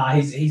well. Nah,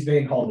 he's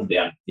been holding them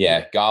down.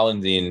 Yeah,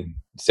 Garland's in,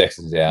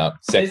 Sexton's out.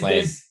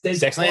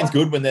 Sexland's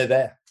good when they're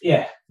there.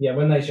 Yeah,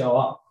 when they show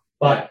up.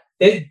 But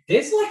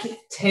there's like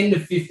 10 to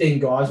 15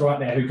 guys right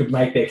now who could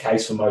make their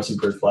case for most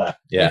improved player.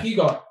 Yeah. Like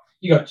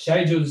you got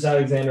Shea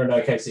Gilgeous-Alexander and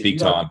OKC. Big you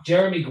got time.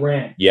 Jeremy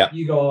Grant. Yeah.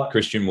 You got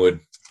Christian Wood.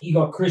 You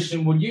got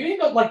Christian Wood. You even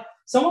got like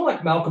someone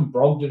like Malcolm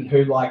Brogdon,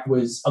 who like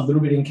was a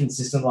little bit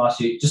inconsistent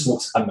last year, just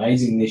looks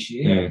amazing this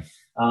year.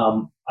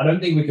 I don't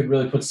think we could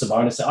really put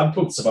Sabonis. I'd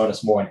put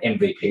Sabonis more in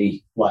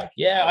MVP.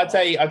 I'd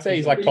say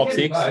he's like top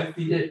 6.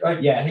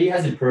 He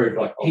has improved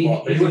like a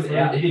lot. But he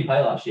didn't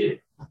play last year.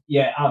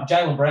 Yeah,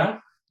 Jaylen Brown.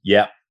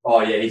 Yeah.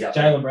 Oh yeah, he's up.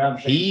 Jaylen Brown.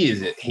 He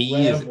is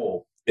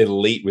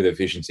elite with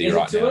efficiency is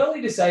right it too now. early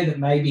to say that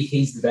maybe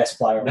he's the best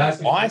player? No,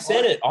 I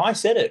said it.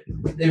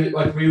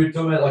 Like we were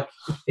talking about, like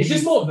he's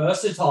just more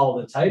versatile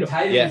than Tatum.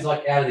 Tatum is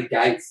like out of the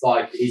gates,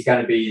 like he's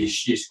going to be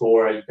your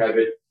scorer. But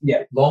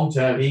long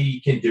term,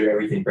 he can do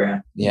everything.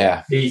 Brown.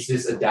 Yeah, he's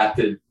just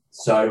adapted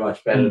so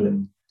much better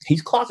than.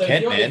 He's Clark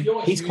Kent, man.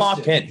 He's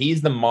Clark Kent.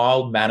 He's the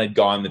mild-mannered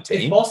guy on the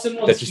team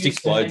that just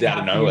explodes out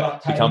of nowhere.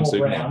 Becomes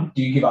Superman.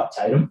 Do you give up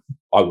Tatum?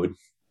 I would.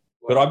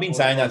 But I've been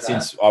saying that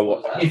since I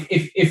was.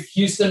 If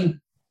Houston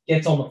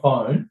gets on the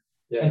phone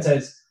and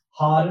says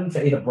Harden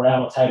for either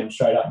Brown or Tatum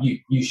straight up,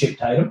 you ship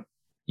Tatum?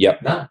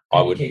 Yep. No.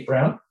 I would. Keep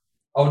Brown?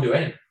 I wouldn't do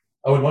any.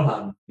 I would want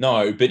Harden.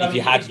 No, but if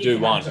you had to do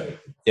one.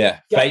 Yeah.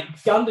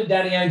 Gun to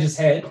Danny Ainge's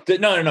head.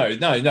 No.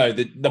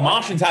 The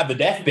Martians have the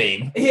death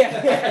beam.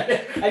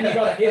 Yeah. And you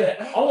got to hit it.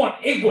 I want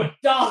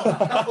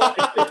Iguodala.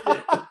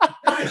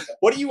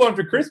 What do you want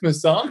for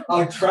Christmas, son?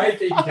 I'll trade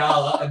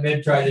Iguodala and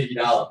then trade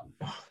Iguodala.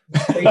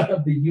 Think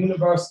of the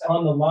universe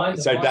on the line.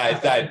 So, Dave,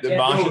 the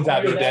Martians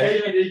have the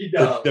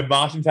death. The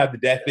Martians have the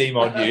death beam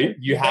on you.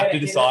 You have to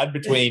decide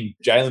between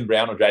Jaylen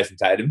Brown or Jason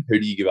Tatum. Who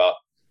do you give up?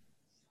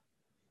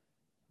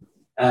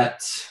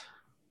 At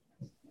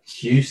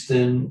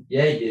Houston,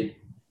 you'd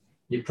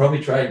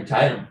probably trade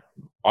Tatum.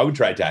 I would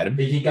trade Tatum.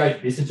 He can go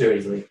Houston too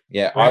easily.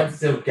 Yeah, Brown's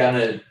still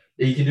gonna.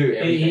 He can do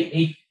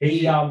everything.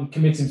 He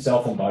commits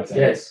himself on both ends.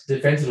 Yes,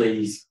 defensively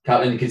he's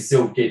cut and can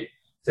still get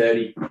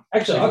 30.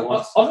 Actually, I've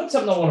got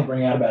something I want to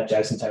bring out about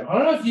Jason Tatum. I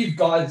don't know if you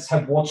guys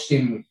have watched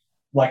him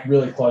like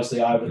really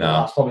closely over the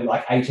last probably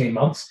like 18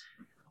 months.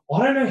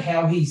 I don't know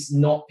how he's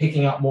not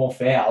picking up more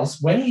fouls.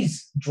 When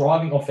he's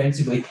driving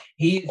offensively,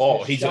 he is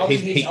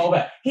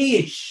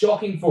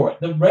shocking for it.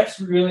 The refs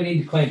really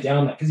need to clamp down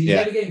on that because he's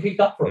never getting picked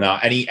up for it. No,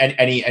 and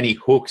he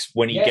hooks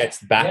when he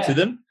gets back to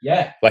them.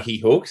 Yeah. Like he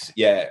hooks.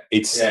 Yeah.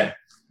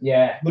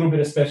 Yeah, a little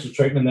bit of special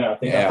treatment there, I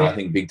think. Yeah, I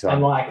think big time.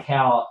 And like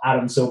how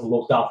Adam Silver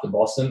looked after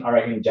Boston, I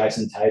reckon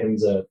Jason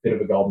Tatum's a bit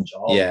of a golden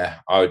child. Yeah,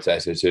 I would say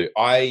so too.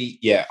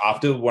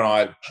 After when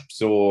I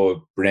saw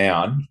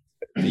Brown,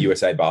 the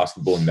USA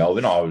basketball in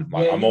Melbourne, I was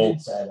like, I'm all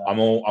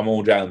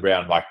Jaylen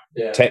Brown. Like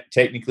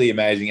technically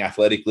amazing,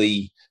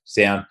 athletically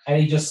sound,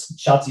 and he just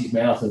shuts his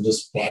mouth and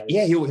just plays.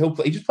 Yeah, he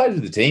just plays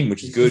with the team,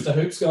 which is good. Just a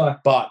hoops guy.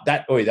 But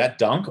that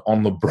dunk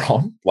on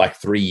LeBron like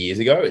 3 years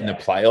ago in the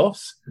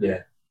playoffs,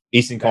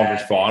 Eastern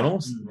Conference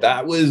Finals,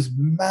 that was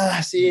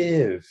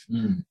massive.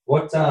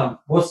 What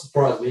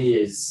surprised me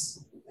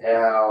is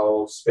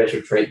how much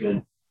special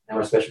treatment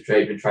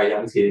Trae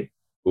Young's getting.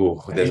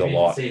 Oh, there's a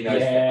lot. He's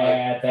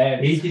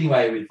getting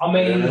away with. I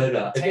mean,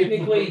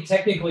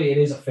 technically, it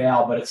is a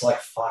foul, but it's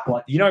like fuck,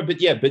 like but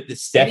the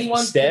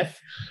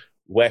Steph,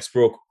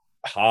 Westbrook,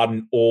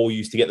 Harden all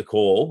used to get the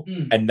call,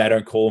 and they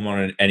don't call him on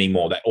it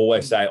anymore. They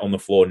always say on the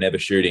floor, never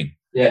shooting.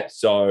 Yeah.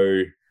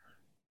 So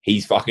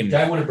he's fucking. You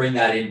don't want to bring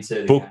that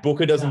into.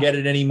 Booker doesn't get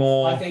it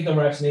anymore. I think the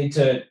refs need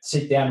to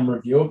sit down and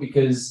review it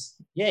because.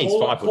 Yeah, he's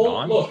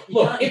 5'9". Look,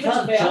 if it's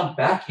a foul, jump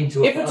back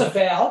into if it's a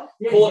foul,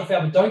 call it a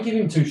foul, but don't give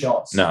him 2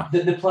 shots. No.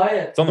 The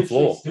player it's on the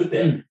floor. Stood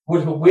there.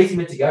 Where's he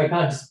meant to go? He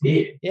can't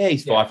disappear. Yeah,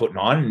 he's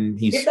 5'9" and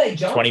he's if they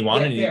jump,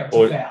 21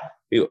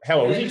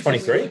 how old is he?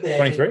 23?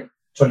 23?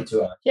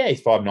 22. Yeah,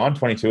 he's 5'9",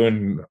 22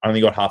 and only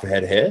got half a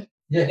head of hair.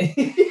 Yeah.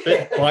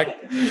 But like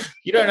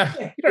you don't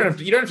have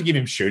to give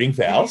him shooting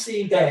fouls. Did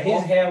you see him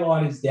his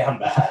hairline is down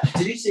bad.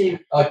 Did you see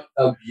him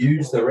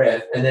abuse the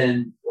ref and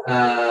then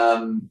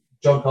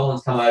John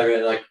Collins come over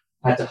and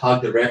had to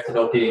hug the ref to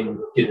not get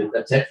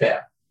a tech foul?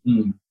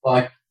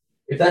 Like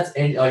if that's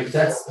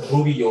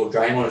Boogie or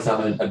Draymond or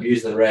someone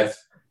abusing the ref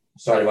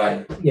straight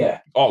away. Yeah.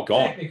 Oh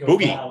god.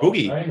 Boogie.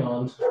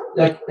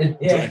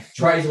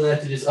 Trey's allowed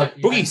to just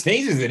Boogie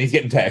sneezes and he's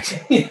getting taxed.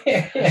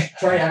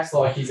 Trey acts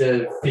like he's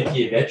a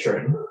 5th-year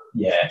veteran.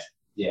 Yeah.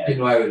 Getting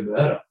away with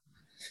murder.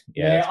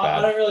 Yeah,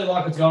 I don't really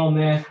like what's going on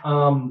there.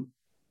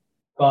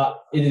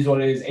 But it is what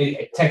it is.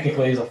 It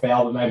technically is a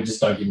foul, but maybe just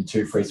don't give him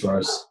 2 free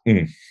throws.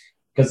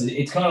 Because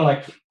it's kind of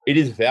like It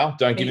is a foul.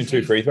 Don't give him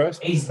 2 free throws.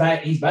 He's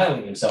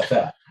bailing himself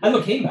out. And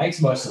look, he makes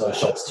most of those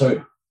shots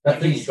too. I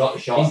think he's got the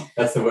shot.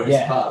 That's the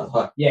worst part.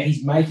 Like, yeah,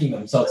 he's making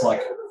them. So it's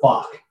like,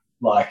 fuck.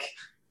 Like,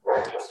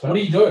 what do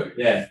you do?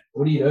 Yeah.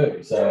 What do you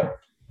do? So,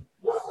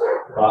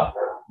 but,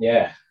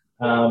 yeah.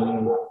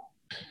 One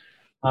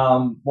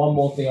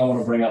more thing I want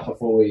to bring up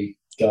before we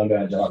go and go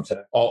and jump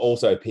to. Oh,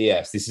 also,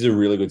 P.S. This is a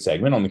really good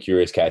segment on the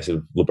curious case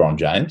of LeBron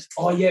James.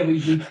 Oh, yeah, we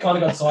kind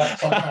of got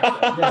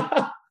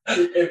sidetracked.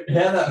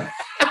 Yeah.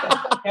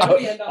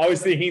 I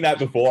was thinking that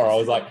before. I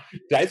was like,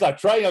 Dave's like,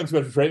 Trae Young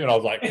special treatment. I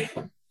was like,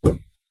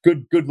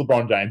 good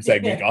LeBron James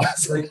segment,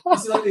 guys. This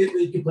is like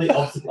the complete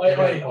opposite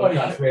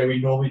podcast where we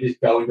normally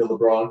just go into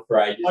LeBron for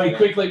ages.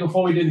 Quickly,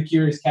 before we do the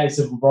curious case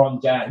of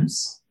LeBron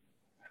James,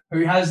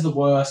 who has the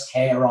worst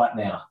hair right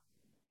now?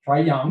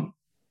 Trae Young,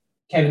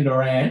 Kevin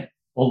Durant,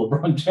 or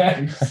LeBron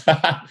James?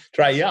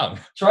 Trae Young.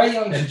 Trae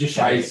Young should just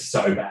shave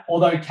so bad.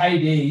 Although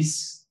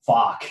KD's,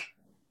 fuck.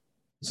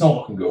 It's not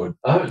looking good.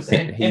 I haven't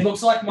seen it. It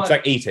looks like It's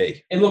like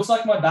E.T. It looks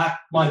like my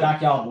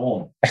backyard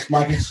lawn.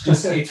 Like it's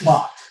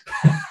fucked.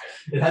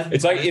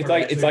 It's like It's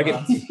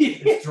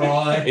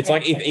dry. It's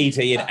like if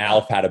E.T. and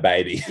Alf had a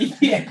baby.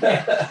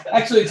 Yeah.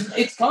 Actually,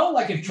 it's kind of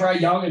like if Trae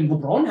Young and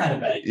LeBron had a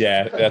baby.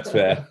 Yeah, that's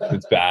fair.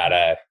 It's bad,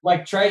 eh?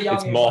 Like Trae Young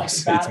It's is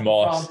moss. Like It's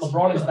moss.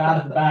 LeBron is bad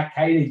at the back.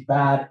 KD's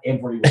bad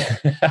everywhere.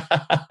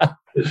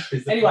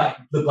 Anyway,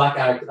 the black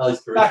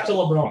Alex back to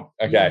LeBron.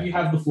 Okay. You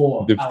have the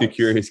floor. The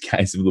curious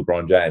case of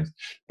LeBron James.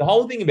 The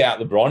whole thing about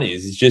LeBron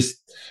is just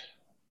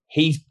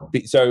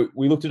so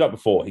we looked it up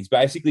before. He's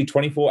basically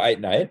 24, 8,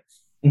 and 8.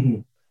 Mm-hmm.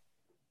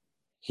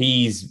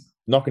 He's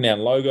knocking down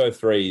logo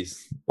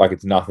threes like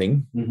it's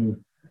nothing. Mm-hmm.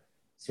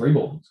 3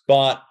 balls.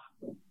 But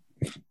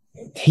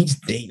he's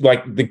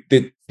like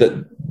the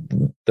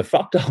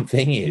fucked up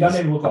thing is He doesn't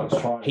even look like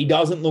he's trying. he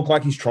doesn't look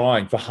like he's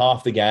trying for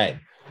half the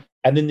game.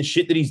 And then the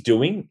shit that he's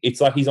doing,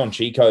 it's like he's on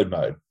cheat code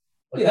mode.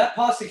 Yeah, that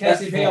pass to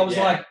KCP, I was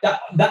like,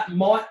 that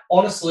might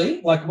honestly,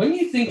 like when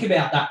you think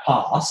about that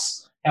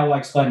pass, how I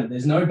explained it,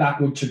 there's no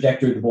backward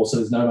trajectory of the ball, so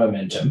there's no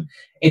momentum.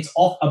 It's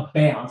off a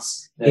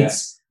bounce. Yeah.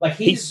 It's like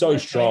he's so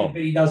strong,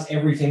 but he does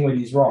everything with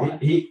his right.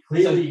 He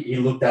clearly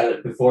looked at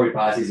it before he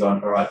passed. He's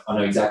on. All right, I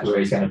know exactly where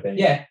he's going to be.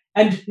 Yeah,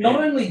 and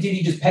not only did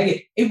he just peg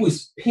it, it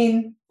was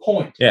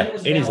pinpoint. Yeah,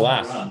 in his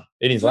lap.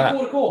 In his lap.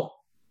 Court.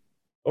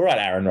 All right,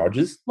 Aaron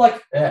Rodgers.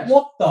 Like,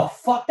 what the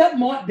fuck? That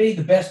might be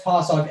the best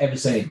pass I've ever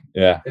seen.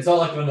 Yeah. It's not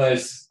like one of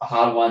those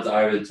hard ones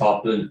over the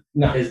top. And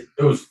no. It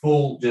was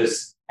full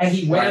just... And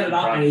he wound it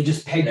up and he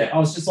just pegged it. I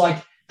was just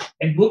like,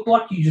 it looked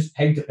like you just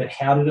pegged it, but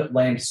how did it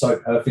land so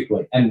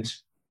perfectly? And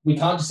we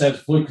can't just say it's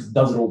fluke because it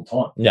does it all the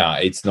time. No,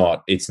 it's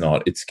not. It's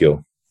not. It's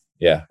skill.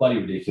 Yeah. Bloody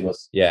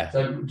ridiculous. Yeah.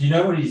 So, do you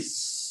know what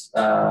his...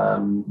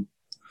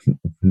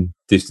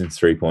 distance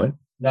 3-point?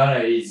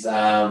 No, his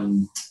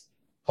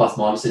plus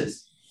minus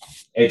is?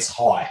 It's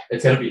high.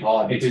 It's going to be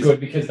high. It's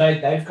good because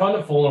they've kind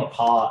of fallen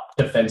apart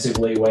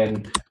defensively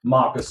when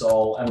Marc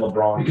Gasol and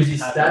LeBron. Because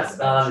his stats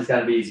aren't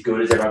going to be as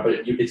good as everyone,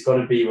 but it's got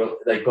to be.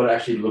 They've got to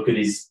actually look at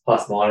his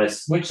plus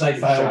minus, which they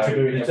fail to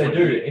do. Which they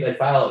do. They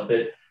fail it,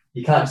 but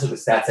you can't just look at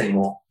stats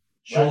anymore.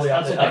 Surely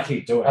that's what they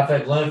keep doing. After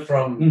they've learned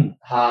from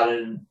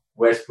Harden,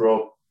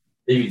 Westbrook,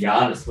 even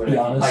Giannis, when he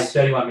plays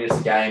 31 minutes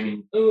a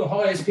game.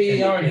 Highest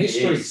PER in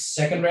history.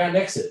 Second round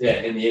exit.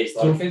 Yeah, in the East.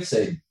 To a 5th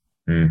seed.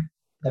 Mm.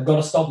 They've got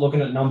to stop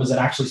looking at numbers and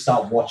actually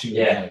start watching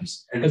the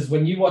games. Because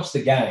when you watch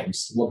the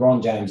games,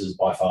 LeBron James is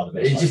by far the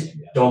best. He just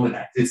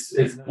dominates.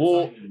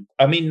 Well,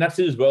 I mean, that's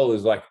it as well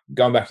as like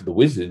going back to the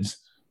Wizards.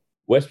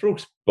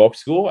 Westbrook's box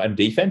score and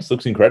defense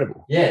looks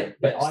incredible. Yeah.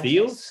 But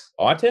steals,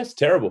 eye test,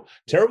 terrible.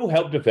 Terrible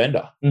help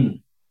defender.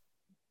 Mm.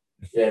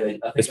 Yeah.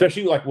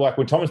 Especially like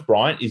when Thomas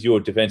Bryant is your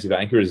defensive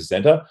anchor as a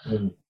center,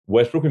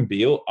 Westbrook and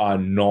Beal are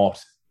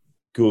not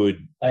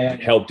good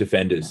help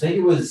defenders. I think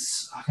it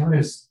was, I can't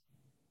remember.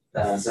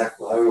 Zach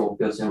Lowe or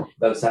Bill Simmons,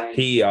 they were saying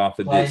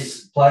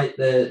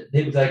the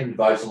people taking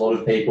votes. A lot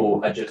of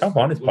people are just can't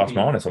find his plus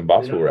minus on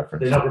Basketball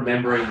Reference. They're not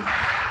remembering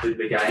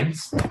the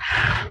games.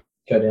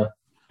 Go down,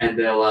 and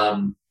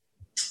they'll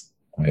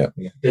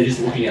they're just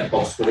looking at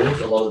box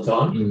scores a lot of the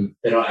time.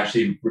 They're not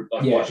actually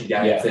watching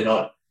games. Yeah. They're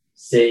not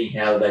seeing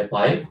how they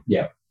play.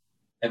 Yeah,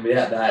 and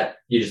without that,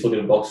 you just look at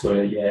a box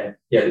score. Yeah,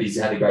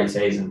 he's had a great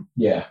season.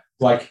 Yeah,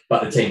 but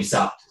the team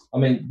sucked. I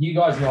mean, you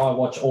guys know I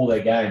watch all their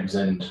games,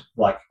 and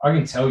like I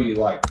can tell you,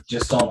 like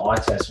just on eye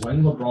test,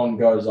 when LeBron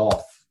goes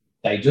off,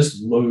 they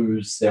just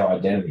lose their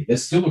identity. They're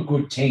still a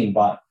good team,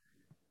 but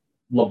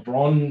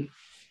LeBron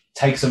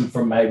takes them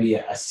from maybe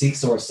a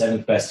 6th or a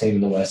 7th best team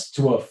in the West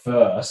to a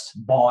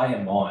 1st by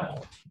a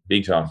mile.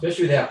 Big time.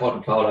 Especially with how hot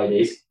and cold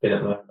AD's been at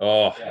the moment.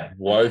 Oh,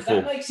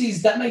 woeful.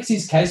 That makes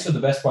his case for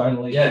the best player in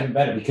the league even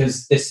better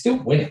because they're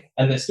still winning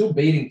and they're still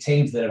beating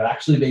teams that have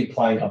actually been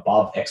playing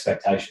above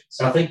expectations.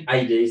 So I think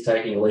AD's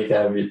taking a leaf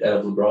out of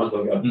LeBron.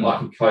 They'll go, I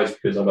can coast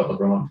because I've got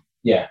LeBron.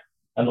 Yeah.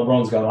 And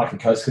LeBron's going, I can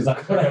coast because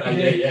I've got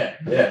AD.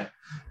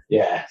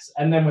 Yeah.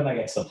 And then when they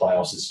get to the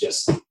playoffs, it's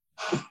just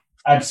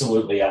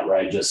absolutely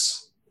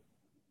outrageous.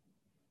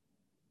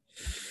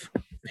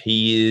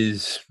 He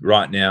is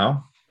right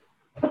now.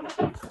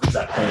 Is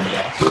that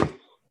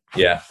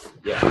Yeah.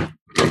 Yeah.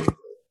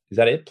 Is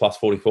that it? Plus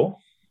 44?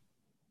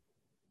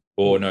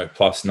 Or no,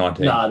 plus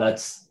 19? No,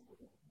 that's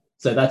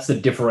the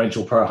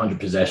differential per 100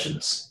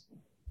 possessions,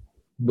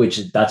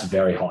 that's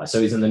very high.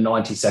 So he's in the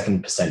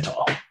 92nd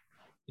percentile.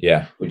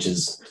 Yeah. Which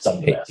is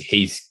something else.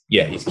 He's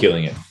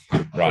killing it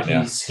right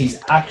now. He's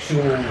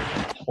actual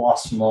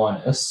plus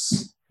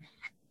minus.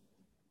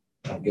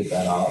 I'll get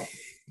that up.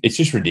 It's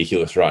just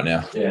ridiculous right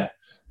now. Yeah.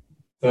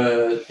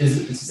 This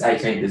is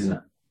 18th, isn't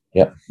it?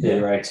 Yep. Yeah,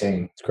 you're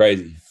 18. It's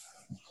crazy.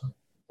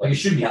 Like, it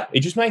should be happy.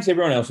 It just makes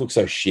everyone else look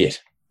so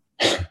shit.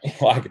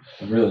 Like,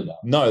 it really does.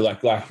 No,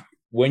 like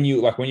when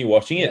you're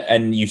watching it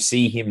and you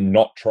see him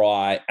not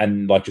try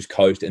and like just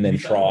coast and then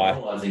try.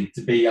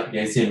 To be up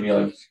against him,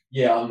 you're like,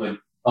 yeah,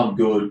 I'm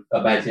good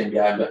at the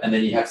NBA, and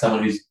then you have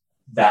someone who's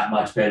that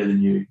much better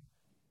than you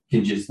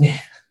can just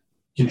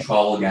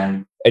control a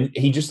game. And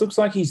he just looks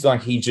like he's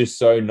just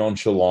so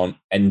nonchalant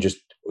and just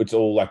it's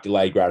all like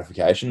delayed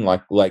gratification.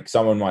 Like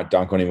someone might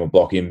dunk on him or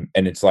block him,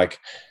 and it's like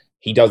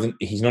he's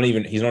not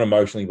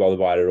emotionally bothered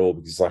by it at all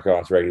because it's like, oh,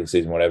 it's regular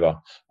season, whatever.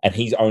 And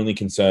he's only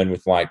concerned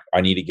with like,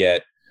 I need to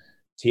get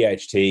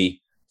THT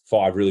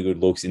 5 really good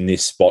looks in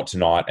this spot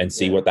tonight and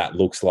see what that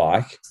looks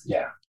like.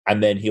 Yeah.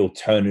 And then he'll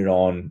turn it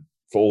on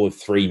for all of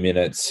 3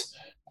 minutes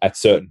at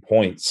certain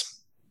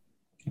points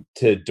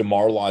to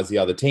demoralize the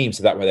other team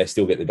so that way they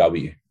still get the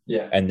W.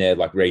 Yeah. And their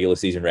like regular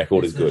season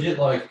record is good. Legit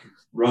like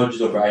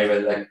Rogers or Gray, where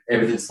like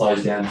everything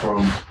slows down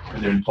for them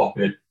when they're in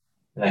pocket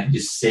and they can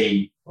just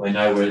see or they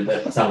know where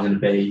that someone's going to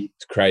be.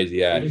 It's crazy,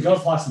 yeah. You've got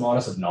a plus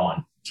minus of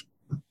 9.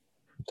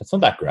 That's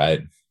not that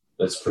great.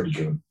 That's pretty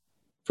good.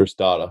 For a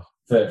starter.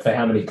 For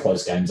how many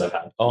close games I've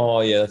had.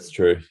 Oh, yeah, that's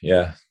true.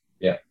 Yeah.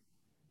 Yeah.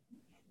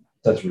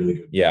 That's really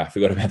good. Yeah, I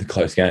forgot about the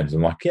close games.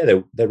 I'm like, yeah,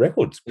 their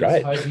record's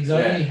great. He's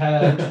only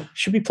had...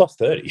 Should be plus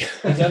 30.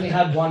 He's only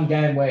had one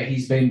game where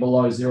he's been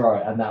below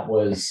 0, and that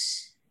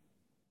was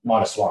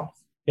 -1.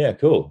 Yeah,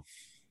 cool.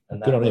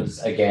 And that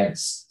was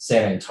against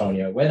San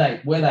Antonio, where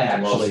they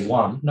actually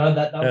won. No,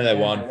 they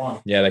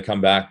won. Yeah, they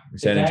come back.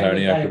 San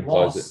Antonio couldn't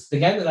close it. The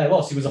game that they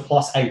lost, he was a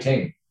plus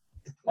 18.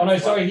 Oh no,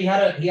 sorry, he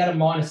had a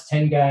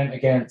 -10 game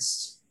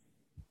against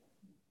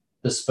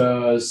the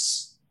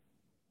Spurs.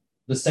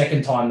 The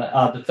third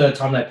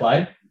time they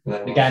played,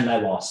 the game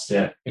they lost.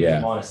 Yeah,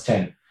 it was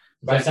 -10.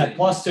 So it's at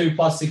 +2,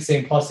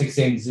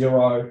 +16,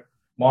 0,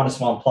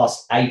 -1,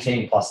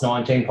 +18,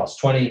 +19,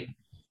 +20,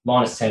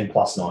 -10,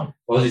 +9.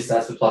 What was his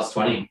stats for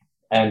 +20?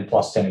 And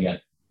 +10 again.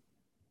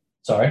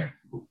 Sorry?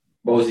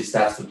 What was his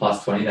stats for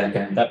 +20 that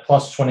game? That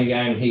 +20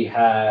 game, he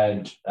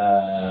had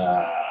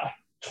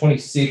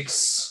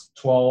 26,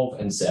 12,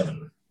 and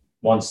 7.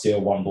 1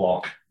 steal, 1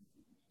 block.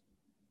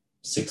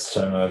 6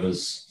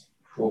 turnovers.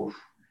 Oof.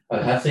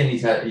 I have seen he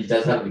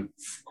does have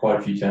quite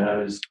a few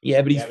turnovers.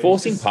 Yeah, but he's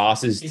forcing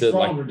passes to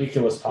like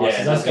ridiculous passes.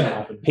 Yeah, that's going to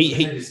happen.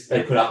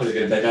 They put up with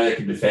it. They know they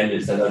can defend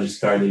it, so they'll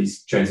just throw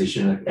these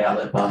transition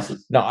outlet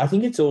passes. No, I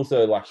think it's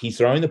also like he's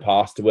throwing the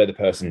pass to where the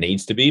person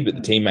needs to be, but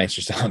the teammates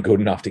just aren't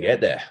good enough to get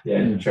there.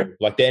 Yeah, true.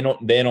 Like they're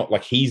not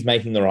like he's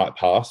making the right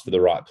pass for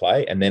the right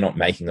play, and they're not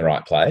making the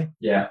right play.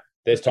 Yeah.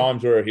 There's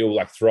times where he'll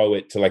like throw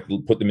it to like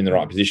put them in the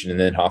right position, and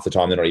then half the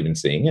time they're not even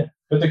seeing it.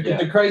 But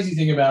the crazy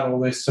thing about all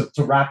this,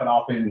 to wrap it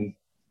up in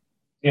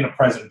a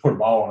present, put a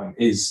bow on him,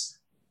 is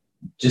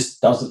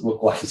just doesn't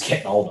look like he's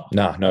getting older.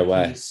 No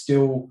way. He's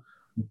still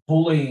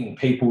bullying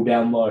people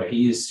down low.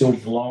 He is still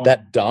blowing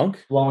that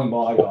dunk, blowing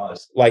by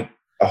guys. Like,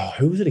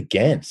 who was it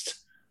against?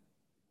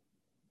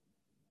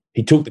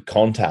 He took the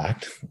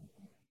contact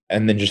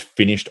and then just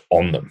finished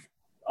on them.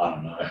 I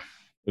don't know.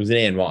 It was an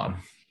N1.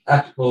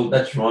 Well,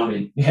 that's reminded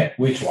me. Yeah,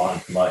 which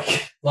one?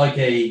 Like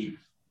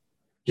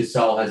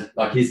Gasol has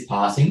like his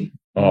passing.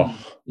 Oh,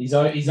 he's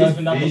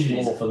opened up the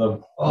floor for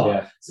them. Oh,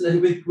 yeah. So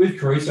with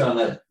Caruso on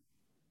that,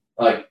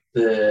 like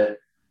the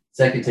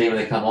second team when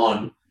they come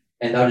on,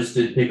 and they'll just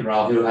do the pick and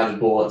roll. He'll have the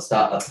ball and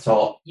start at the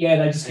top. Yeah,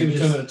 they just give it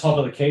to him at the top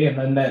of the key, and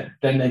then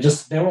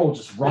they're all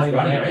just running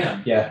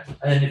around. Yeah,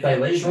 and if they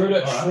leave,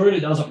 Schroeder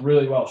does it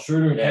really well.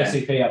 Schroeder and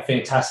KCP are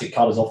fantastic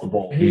cutters off the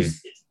ball.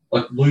 He's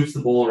like loops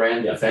the ball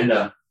around the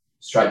defender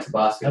straight to the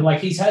basket. And like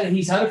he's had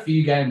a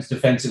few games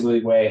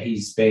defensively where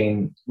he's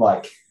been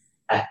like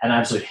an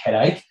absolute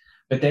headache.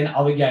 But then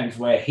other games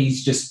where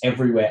he's just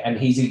everywhere, and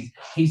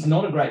he's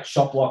not a great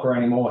shot blocker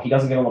anymore. He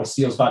doesn't get a lot of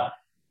steals, but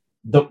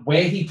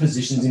where he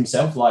positions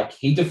himself, like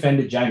he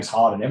defended James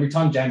Harden. Every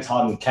time James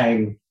Harden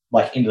came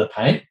like into the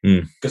paint,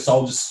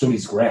 Gasol just stood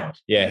his ground.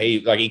 Yeah, he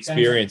like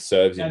experience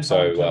serves him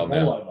so well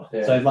now.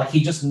 Yeah. So like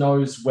he just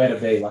knows where to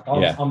be. Like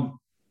I'm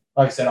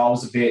like I said, I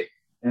was a bit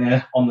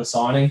on the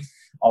signing.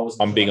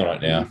 I'm big on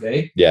it now.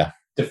 Yeah.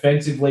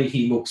 Defensively,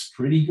 he looks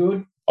pretty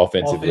good.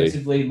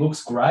 Offensively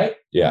looks great.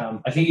 Yeah.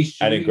 I think he's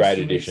and a great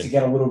addition to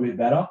get a little bit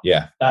better.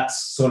 Yeah.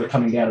 That's sort of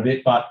coming down a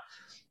bit. But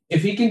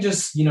if he can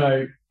just,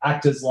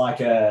 act as like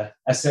a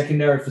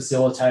secondary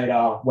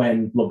facilitator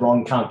when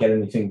LeBron can't get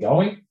anything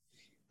going,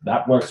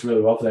 that works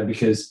really well for them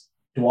because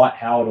Dwight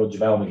Howard or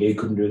JaVale McGee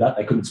couldn't do that.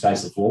 They couldn't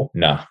space the floor.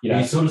 No.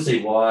 You sort of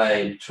see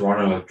why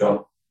Toronto have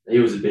dropped. He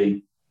was a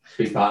big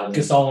Big part of it.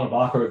 Gasol and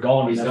Ibaka are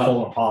gone and they're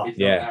falling apart.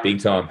 Yeah,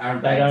 big time. Aaron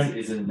They Banks don't-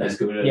 isn't as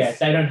good as. Yeah,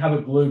 they don't have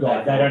a glue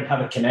guy. They don't have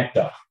a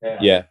connector.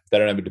 Yeah, they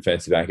don't have a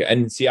defensive anchor.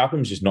 And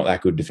Siakam's just not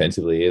that good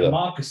defensively either.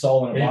 Marc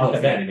Gasol and He was Ibaka,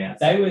 standing out.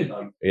 they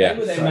were Yeah. they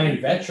were their main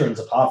veterans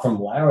apart from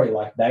Lowry.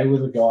 Like, they were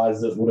the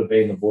guys that would have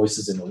been the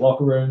voices in the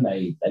locker room.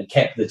 They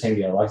kept the team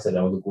together. Like I said,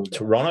 they were the glue guys.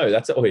 Toronto,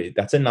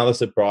 that's another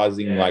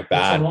surprising Yeah. like The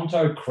bad.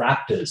 Toronto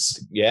Raptors.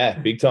 Yeah,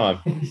 big time.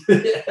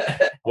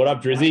 What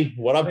up, Drizzy?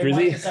 What up, I've been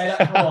waiting to Drizzy? say that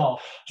for a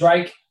while.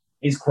 Drake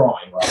is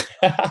crying, right?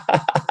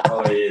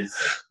 Oh, he is.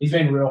 He's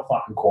been real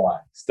fucking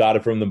quiet.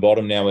 Started from the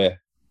bottom, now we're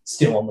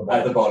Still on the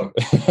At the bottom.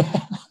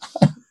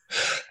 bottom.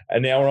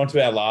 and now we're on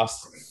to our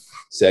last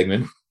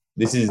segment.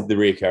 This is the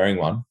reoccurring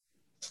one.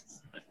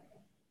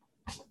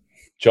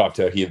 Jive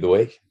Turkey of the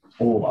Week.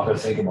 Oh, I gotta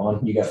think of mine.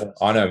 You go first.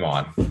 I know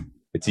mine.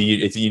 It's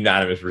a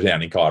unanimous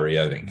resounding Kyrie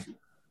Irving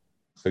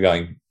for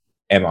going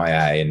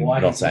MIA and Why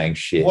not has he- saying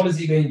shit. What has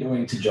he been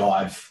doing to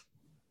jive?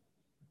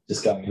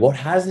 Just going. What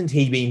hasn't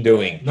he been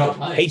doing? Not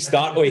playing. He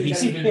started. He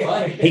hasn't been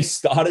playing. He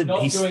started.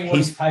 Not doing what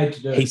he's paid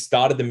to do. He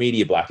started the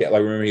media blackout.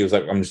 Like, remember, he was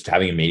like, "I'm just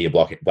having a media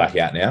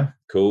blackout now.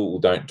 Cool,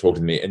 don't talk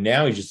to me." And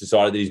now he's just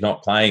decided that he's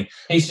not playing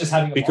He's just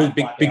having a because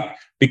blackout.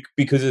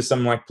 because of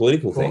some like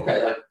political thing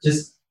Okay, like,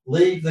 just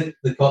leave the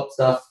cop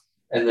stuff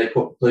and the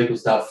political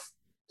stuff.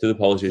 to the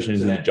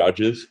politicians and the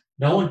judges.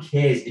 No one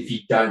cares if you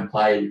don't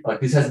play. Like,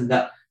 this has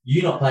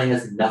you not playing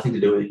has nothing to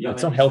do with it.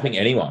 It's not helping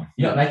anyone.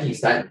 You're not making a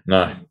statement.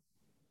 No,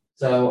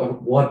 So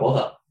why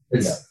bother?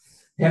 It's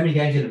how many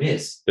games are you gonna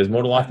miss? there's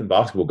more to life than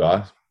basketball,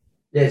 guys.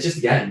 Yeah, it's just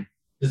a game.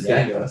 Just a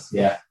game, guys.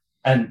 Yeah.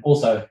 And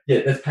also,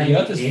 Yeah, that's the paying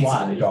earth is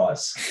flat,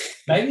 guys.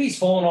 Maybe he's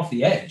fallen off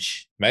the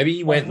edge. Maybe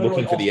he went Like,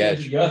 looking for literally the off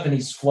edge. of the earth and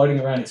he's floating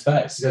around in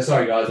space. So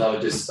sorry, guys.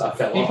 I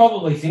fell He off.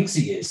 probably thinks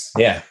he is.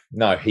 Yeah,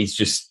 no, he's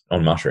just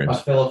on I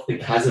mushrooms. fell off the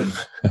chasm.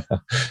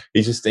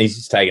 He's just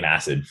taking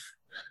acid.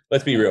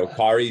 Let's be real.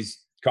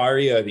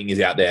 Kyrie Irving is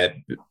out there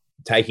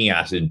taking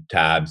acid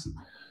tabs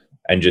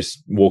and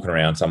just walking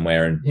around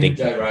somewhere and Him and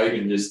thinking, Joe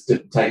Rogan just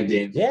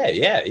taking damn,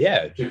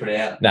 yeah. tripping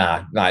out.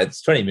 Nah,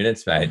 it's 20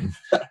 minutes, mate.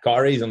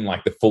 Kyrie's on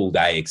like the full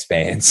day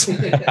expanse.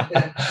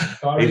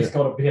 Kyrie's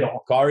got a bit on.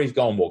 Kyrie's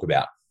gone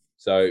walkabout.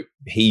 So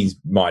he's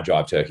my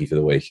Jive Turkey for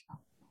the week,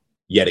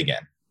 yet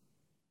again.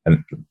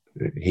 And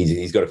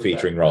he's got a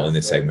featuring role in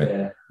this segment.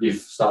 Yeah, you've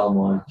stolen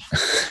mine.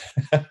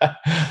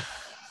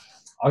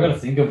 I got to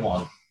think of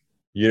one.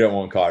 You don't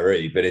want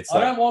Kyrie, but it's I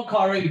like, don't want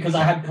Kyrie because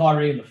I had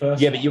Kyrie in the first.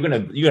 yeah, one.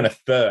 but you're gonna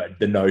third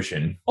the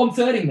notion. I'm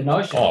thirding the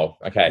notion. Oh,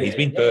 okay, he's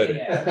been third.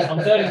 Yeah. I'm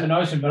thirding the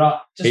notion,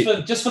 but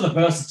just for the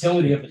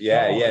versatility of it.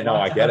 Yeah, no,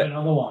 I get it.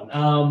 Another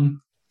one.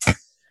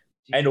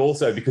 And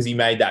also because he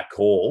made that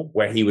call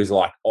where he was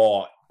like,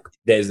 "Oh,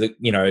 there's a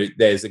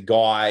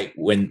guy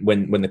when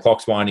the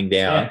clock's winding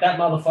down." Yeah, that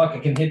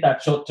motherfucker can hit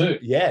that shot too.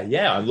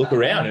 Yeah. I look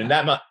around and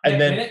Next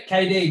minute,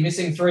 KD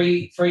missing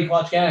three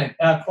clutch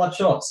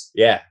shots.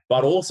 Yeah,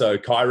 but also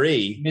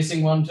Kyrie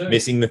Missing one too.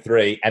 missing the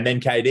three, and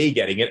then KD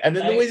getting it, and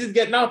then the Wizards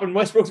getting up, and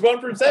Westbrook's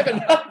 1 from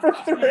 7 from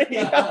 3,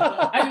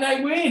 and they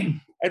win.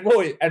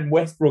 and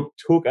Westbrook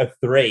took a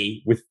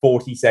 3 with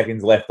 40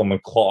 seconds left on the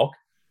clock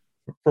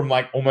from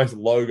like almost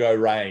logo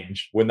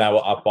range when they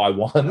were up by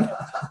 1.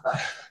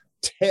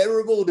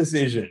 Terrible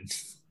decision.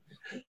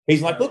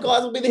 He's like, "Look,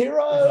 guys, will be the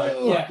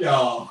hero."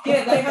 Yeah,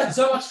 they had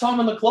so much time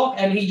on the clock,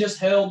 and he just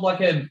held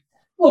like a.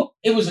 Look,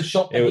 it was a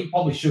shot that he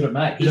probably should have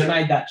made. He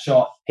made that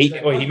shot. He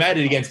made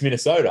it against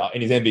Minnesota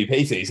in his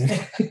MVP season.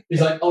 He's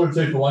like, "Oh,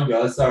 2 for 1,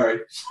 guys. Sorry."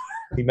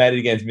 He made it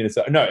against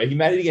Minnesota. No, he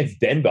made it against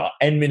Denver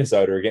and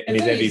Minnesota again in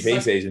his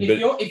MVP season.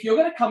 But If you're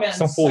going to come out, it's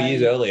not 4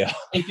 years earlier.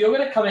 If you're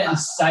going to come out and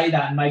say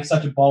that and make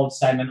such a bold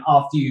statement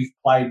after you've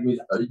played with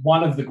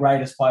one of the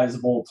greatest players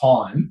of all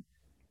time,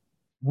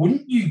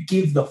 wouldn't you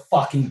give the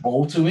fucking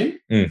ball to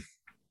him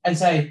and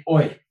say,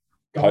 "Oi,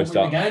 go Post and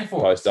up. win the game for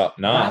Post us"? up.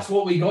 No. That's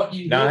what we got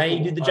you. No, here he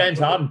for. did the James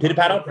Harden. Pitter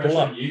patter. Pull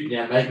up.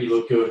 Yeah, make me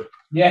look good.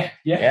 Yeah.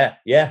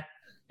 Yeah.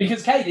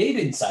 Because KD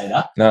didn't say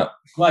that. No.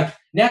 Like,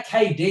 now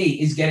KD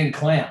is getting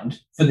clowned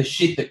for the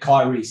shit that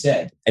Kyrie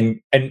said. And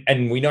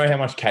we know how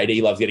much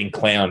KD loves getting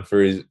clowned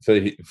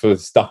for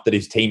stuff that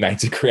his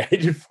teammates have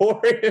created for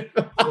him.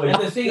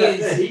 And the thing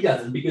is, he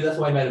doesn't because that's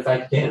why he made a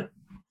fake account.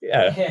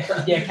 Yeah.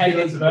 yeah,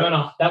 KD's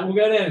burner. That will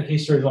go down in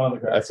history as one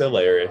of the That's greatest.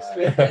 hilarious.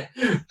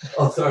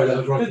 Oh, sorry, that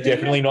was wrong.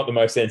 Definitely not the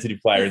most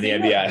sensitive player in the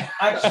NBA.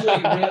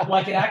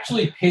 It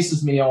actually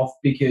pisses me off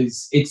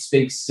because it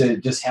speaks to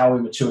just how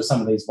immature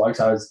some of these blokes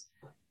are.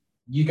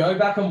 You go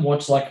back and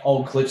watch like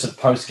old clips of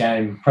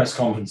post-game press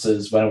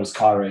conferences when it was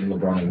Kyrie and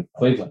LeBron in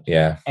Cleveland.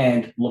 Yeah.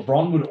 And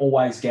LeBron would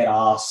always get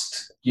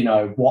asked,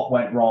 what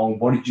went wrong?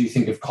 What did you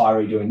think of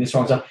Kyrie doing this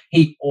wrong stuff?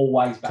 He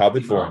always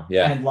Covered for him,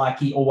 yeah. And like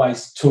he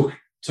always took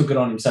it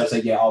on himself.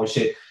 Said, "Yeah, oh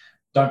shit,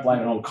 don't blame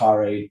it on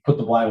Kyrie. Put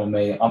the blame on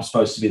me. I'm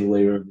supposed to be the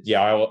leader of this."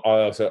 Yeah, I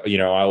also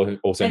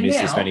And missed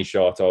now- this many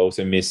shots. I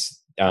also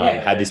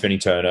had this many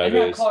And now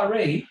turnovers.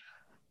 Kyrie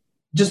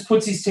just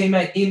puts his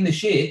teammate in the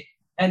shit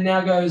and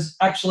now goes,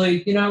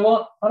 "Actually, you know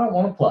what? I don't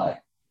want to play."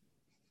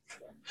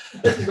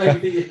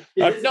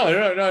 No.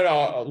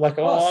 Like,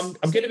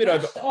 I'm getting a bit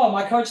over. Oh,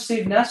 my coach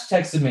Steve Nash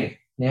texted me.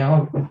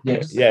 now.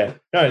 Yes. Yeah.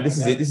 No, this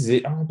is it. This is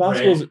it. Oh,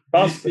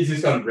 basketball's This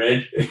has gone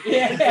red.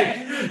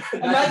 Yeah.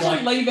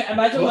 Imagine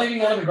leaving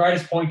one of the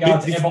greatest point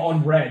guards ever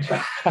on red.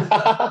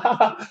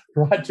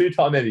 right,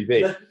 two-time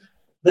MVP.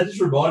 That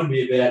just reminded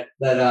me about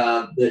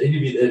that the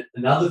interview,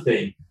 another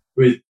thing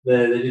with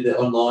they did the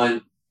online,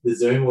 the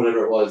Zoom,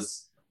 whatever it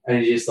was, and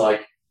he's just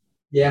like,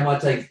 yeah,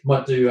 might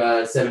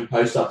do 7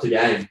 post-ups a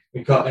game,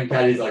 and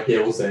Katie's like, yeah,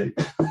 we'll see.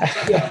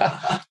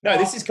 No,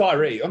 this is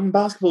Kyrie.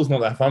 Basketball's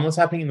not that fun. What's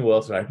happening in the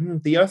world today?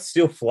 The Earth's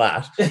still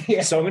flat,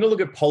 so I'm going to look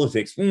at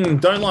politics.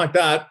 Don't like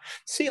that.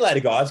 See you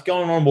later, guys.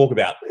 Going on a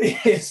walkabout.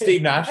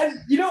 Steve Nash. And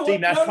you know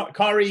Steve what? Nash.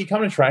 Kyrie, you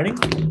coming to training?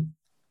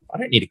 I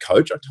don't need a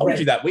coach. I told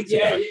you that weeks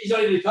ago. He's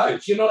not even a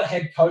coach. You're not a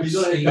head coach. He's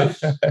not a head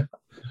coach.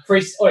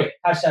 Free Steve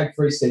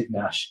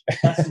Nash.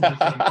 That's the new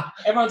thing.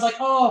 Everyone's like,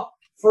 oh,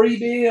 free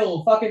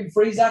Beal, fucking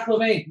free Zach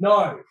LaVine.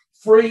 No,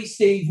 free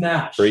Steve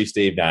Nash. Free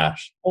Steve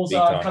Nash. Also,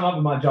 I've come up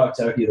with my Jive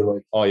Turkey of the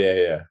week. Oh,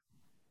 yeah.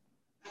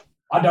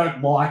 I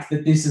don't like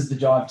that this is the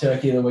Jive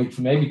Turkey of the week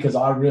for me because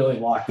I really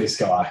like this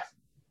guy.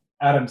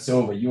 Adam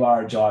Silver, you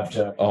are a Jive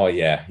Turkey. Oh,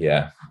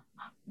 yeah.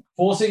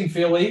 Forcing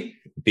Philly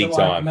Big to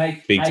time.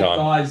 make Big 8 time.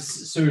 guys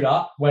suit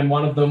up when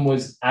one of them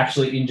was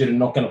actually injured and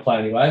not going to play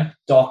anyway.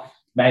 Doc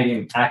made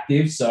him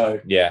active, so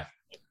Yeah.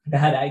 they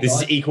had 8 This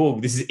guys. is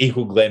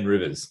equal Glenn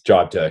Rivers,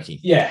 Jive Turkey.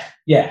 Yeah.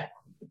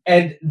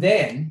 And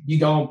then you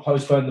go and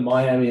postpone the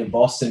Miami and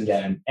Boston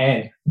game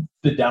and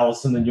the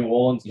Dallas and the New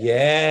Orleans game.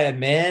 Yeah,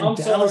 man. I'm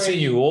Dallas sorry.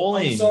 and New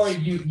Orleans. I'm sorry,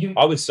 you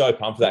I was so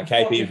pumped for that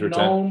KP's fucking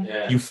return. gnome.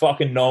 Yeah. You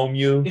fucking gnome,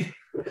 you.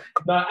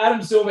 No,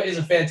 Adam Silver is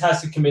a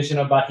fantastic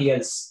commissioner, but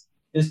there's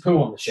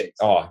poo on the sheets.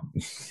 Oh,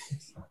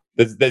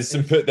 there's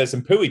some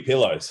pooey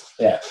pillows.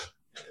 Yeah.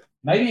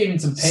 Maybe even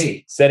some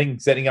pee.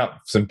 Setting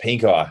up some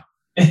pink eye.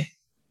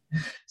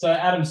 So,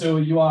 Adam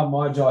Silver, you are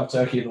my Jive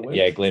Turkey of the week.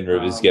 Yeah, Glenn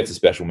Rivers gets a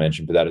special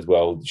mention for that as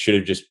well. Should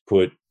have just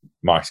put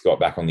Mike Scott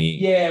back on the.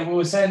 Yeah, we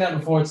were saying that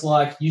before. It's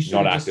like you should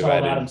Not have just told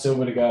activated. Adam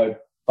Silver to go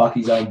fuck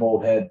his own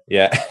bald head.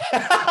 Yeah.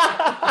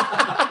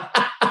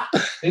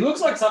 He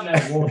looks like something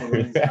out of Lord of the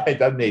Rings. He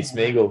doesn't need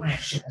Smeagol.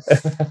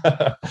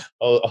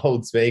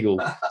 old Smeagol.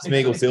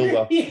 Smeagol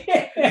Silver.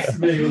 Yeah.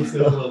 Smeagol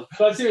Silver.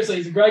 But seriously,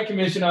 he's a great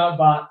commissioner,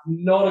 but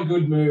not a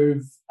good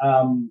move.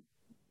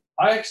 I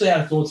actually had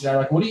a thought today.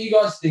 Like, what do you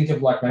guys think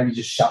of like maybe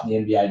just shutting the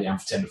NBA down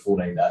for 10 to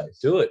 14 days?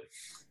 Do it.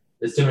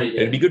 There's too many.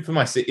 It'd be good for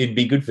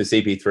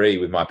CP3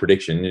 with my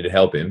prediction. It'd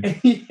help him.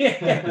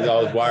 Yeah. Because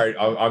I was worried.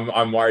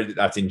 I'm worried that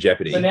that's in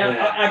jeopardy. So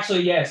now,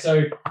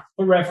 So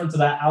for reference to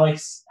that,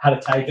 Alex had a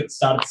take at the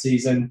start of the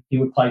season. He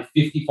would play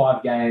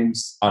 55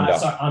 games. Under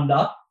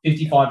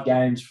 55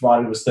 games,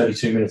 provided it was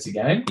 32 minutes a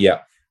game.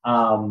 Yeah.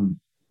 On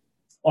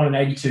an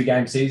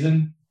 82-game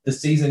season. The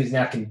season is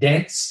now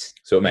condensed.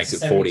 So it makes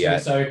it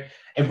 48. So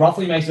it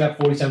roughly makes about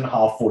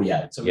 47.5,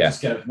 48. So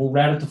we'll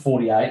round it to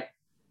 48.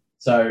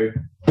 So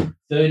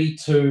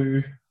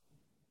 32.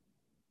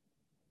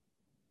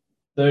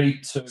 So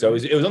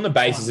it was on the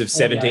basis of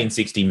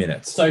 1760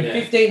 minutes. So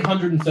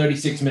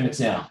 1,536 minutes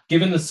now.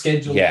 Given the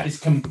schedule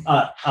is a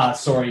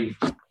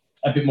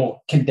bit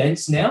more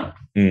condensed now,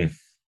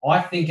 I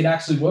think it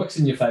actually works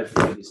in your favour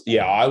for this.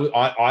 Yeah, I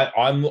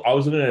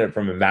was looking at it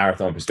from a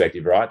marathon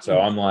perspective, right? So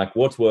I'm like,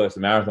 what's worse, a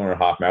marathon or a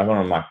half marathon?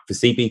 I'm like, for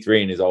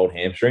CP3 and his old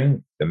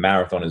hamstring, the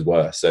marathon is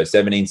worse. So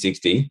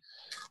 1760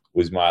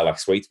 was my like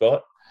sweet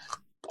spot.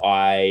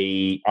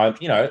 I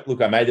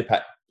made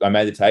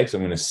the take, so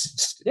I'm going to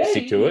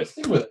stick to it.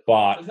 Stick with it.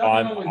 But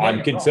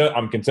I'm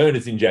concerned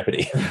it's in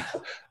jeopardy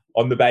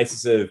on the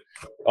basis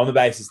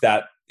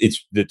that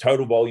it's the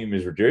total volume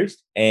is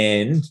reduced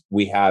and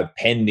we have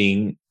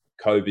pending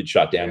COVID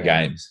shutdown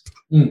games.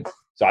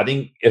 So I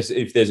think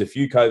if there's a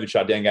few COVID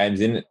shutdown games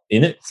in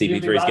it,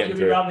 CP3 is getting through. You'll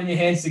be rubbing your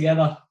hands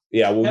together.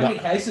 Yeah, well, how many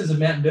cases of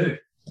Mountain Dew?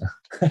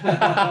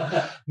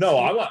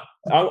 No,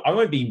 I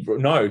won't be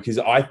because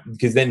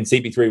then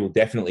CP3 will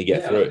definitely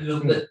get through.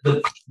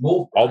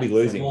 I'll be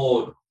losing.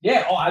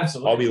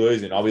 Absolutely. I'll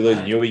be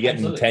losing. You'll be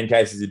getting 10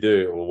 cases to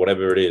do or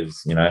whatever it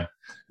is. You know,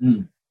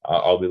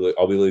 I'll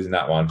be losing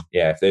that one.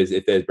 Yeah,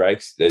 if there's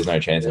breaks, there's no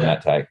chance in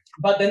that take.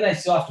 But then they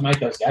still have to make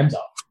those games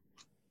up.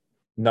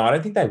 No, I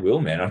don't think they will,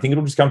 man. I think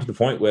it'll just come to the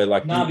point where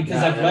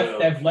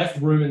they've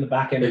left room in the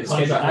back end of the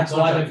schedule. That's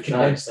why they've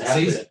condensed the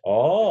season.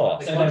 Oh,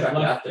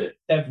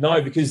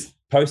 no, because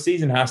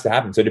postseason has to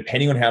happen. So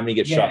depending on how many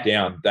get shut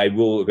down, they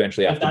will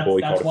eventually have to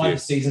boycott. That's why the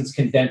season's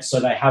condensed, so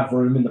they have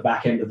room in the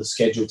back end of the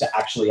schedule to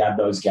actually add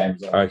those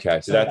games on.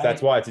 Okay, so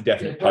that's why it's a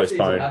definite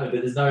postpone. But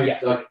there's no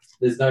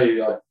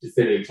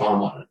definitive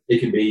time on it. It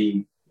can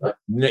be.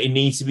 It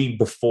needs to be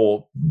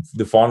before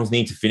the finals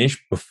need to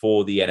finish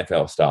before the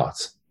NFL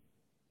starts.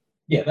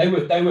 Yeah, they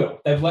will.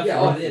 They've left.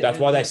 That's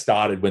why they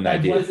started when they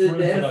did. The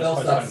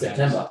NFL starts in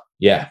September.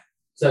 Yeah.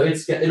 So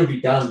it'll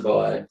be done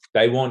by.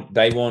 They want.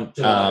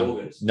 July,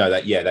 August. No,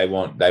 they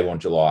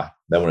want July.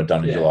 They want it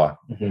done in July,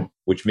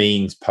 which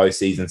means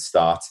postseason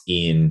starts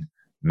in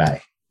May.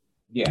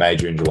 Yeah. May,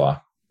 June, July.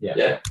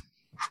 Yeah.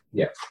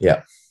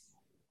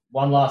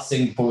 One last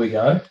thing before we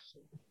go.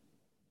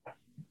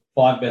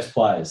 5 best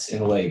players in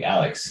the league.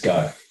 Alex,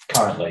 go.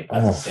 currently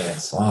as it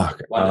stands?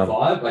 Fuck. 1 to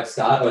 5, like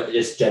start or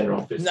just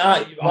general?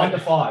 No, 1 to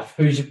 5.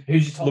 Who's your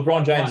top?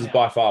 LeBron James is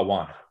by far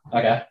 1.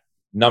 Okay.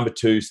 Number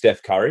 2,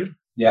 Steph Curry.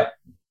 Yep.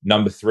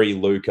 Number 3,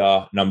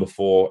 Luka. Number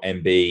 4,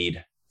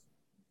 Embiid.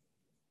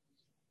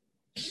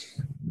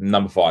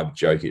 Number 5,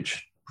 Jokic.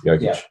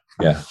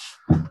 Yeah.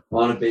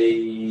 Want to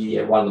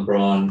be 1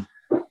 LeBron,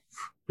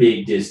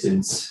 big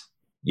distance.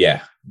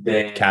 Yeah.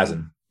 Then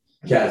Chasm.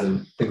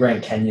 The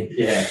Grand Canyon.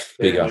 Yeah.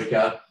 Bigger. Then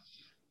Luka,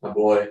 my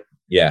boy.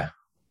 Yeah.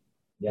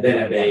 Then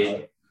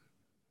Embiid.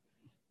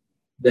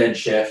 Then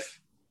Chef.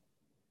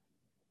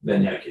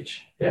 Then Jokic.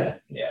 Yeah.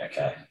 Yeah,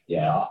 okay.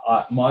 Yeah,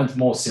 mine's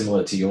more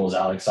similar to yours,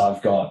 Alex.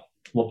 I've got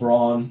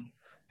LeBron,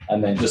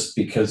 and then just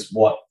because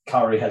what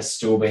Curry has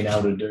still been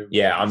able to do.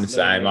 Yeah, I'm the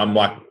same. I'm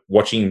like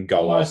watching him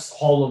go off.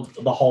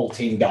 The whole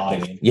team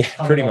guarding him. Yeah,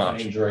 pretty Coming off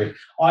much. an injury.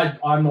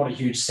 I'm not a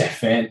huge Steph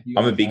fan.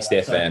 I'm a big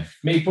Steph fan.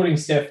 Me putting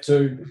Steph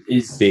 2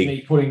 is Big.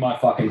 me putting my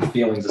fucking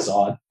feelings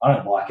aside. I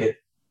don't like it.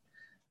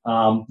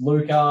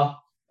 Luka,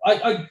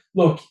 I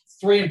look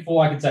 3 and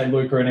 4. I could say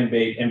Luka and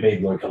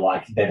Embiid, Luka,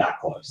 like they're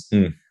that close.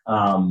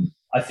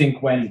 I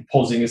think when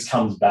Porzingis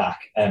comes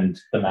back and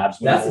the Mavs,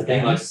 That's the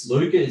thing. Like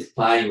Luka is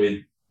playing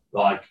with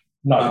like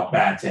a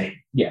bad team.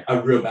 Yeah, a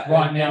real bad.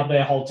 Right now,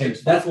 their whole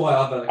team's. That's why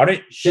I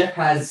don't. Shep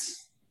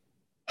has,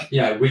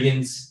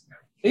 Wiggins.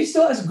 He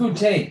still has a good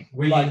team.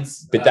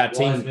 Wiggins, but that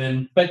Wiseman,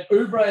 team. But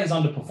Oubre is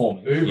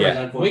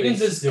underperforming.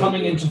 Wiggins is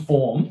coming into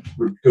form.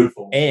 Good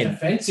form. And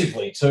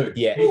defensively too.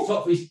 Yeah.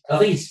 I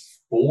think he's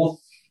 4th.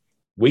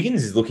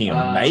 Wiggins is looking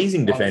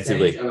amazing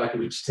defensively. I've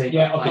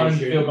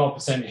field goal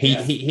percentage.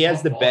 He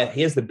has the best.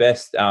 He has the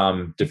best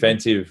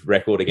defensive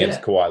record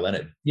against Kawhi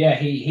Leonard. Yeah,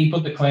 he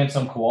put the clamps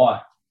on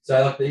Kawhi.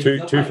 So like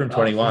two from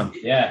 21.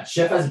 Yeah,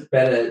 Chef has a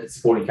better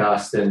supporting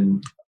cast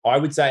than. I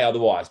would say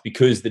otherwise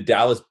because the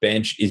Dallas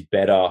bench is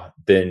better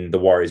than the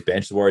Warriors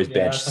bench. The Warriors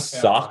bench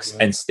sucks,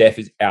 and Steph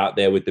is out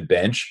there with the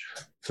bench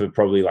for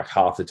probably like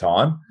half the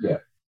time. Yeah.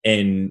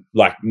 And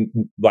like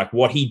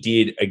what he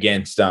did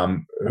against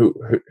who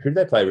did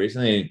they play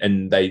recently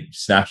and they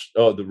snatched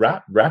the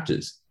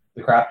Raptors.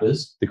 The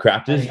Raptors.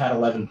 And he had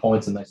 11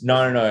 points and they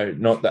No,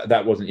 not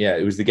that wasn't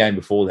it was the game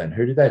before then.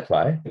 Who did they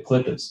play? The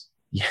Clippers.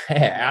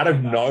 Yeah, out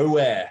of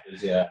nowhere.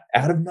 Yeah.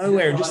 Out of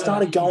nowhere and just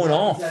started going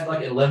off. He's had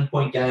like an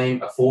 11-point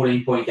game, a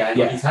 14-point game.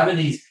 Yeah. Like he's having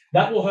these.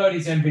 That will hurt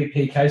his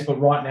MVP case, but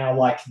right now,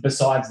 like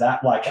besides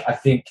that, like I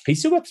think he's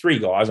still got 3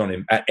 guys on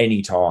him at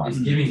any time.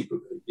 He's giving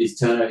his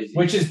turnovers,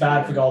 which is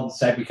bad for Golden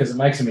State because it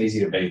makes them easy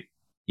to beat.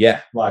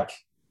 Yeah, like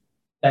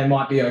they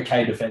might be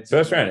okay defensively.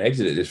 First round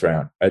exit at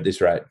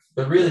this rate.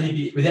 But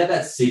really, without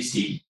that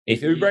 60,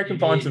 if Oubre can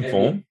find some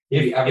form,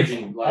 he'd be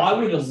averaging. I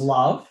would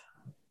love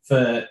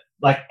for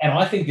and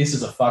I think this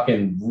is a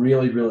fucking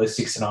really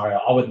realistic scenario.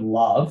 I would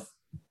love.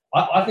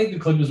 I think the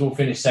Clippers will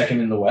finish 2nd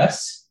in the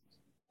West.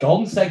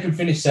 Golden State could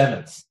finish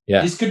 7th.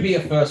 Yeah. This could be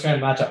a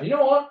first-round matchup. You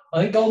know what?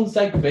 I think Golden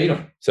State could beat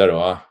them. So do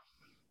I.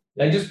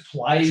 They just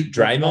play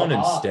Draymond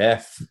and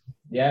Steph.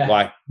 Yeah.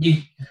 Like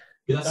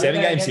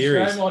 7-game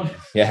series. Draymond.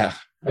 Yeah.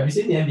 Have you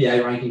seen the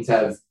NBA rankings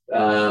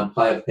have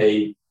player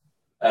P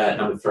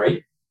number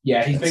 3?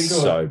 Yeah, he's been good.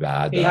 So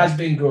bad. He has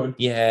been good.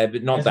 Yeah,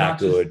 but not that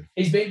good.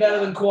 He's been better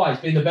than Kawhi.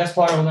 He's been the best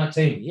player on that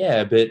team.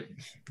 Yeah, but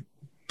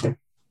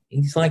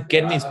he's like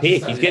getting his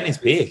pick. He's getting his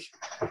pick.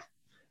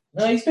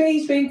 No,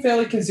 he's been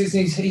fairly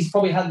consistent. He's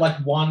probably had like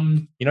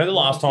one. The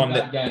last time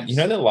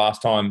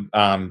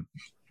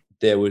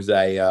there was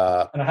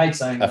a. And I hate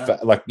saying that.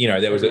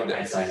 There was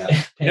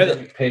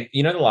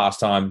the last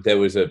time there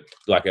was a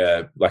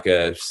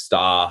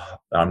star.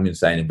 I'm going to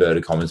say in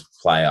inverted commas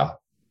player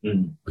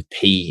with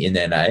P in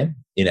their name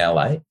in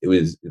LA. It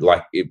was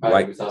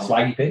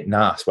Swaggy P.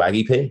 Nah,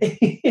 Swaggy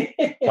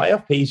P.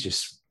 Playoff P's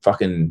just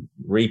fucking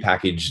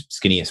repackaged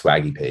skinnier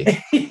Swaggy P.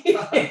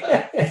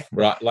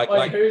 Right,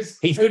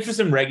 he's good for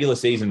some regular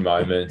season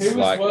moments. Who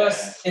was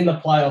worse in the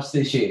playoffs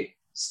this year?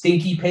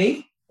 Stinky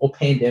P or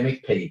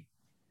Pandemic P?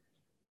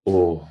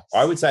 Oh,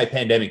 I would say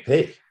Pandemic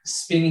P.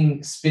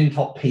 Spin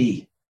top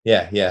P.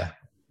 Yeah.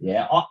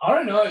 I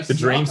don't know. The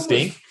Dream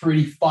Stink.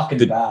 Pretty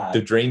fucking bad.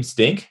 The Dream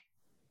Stink.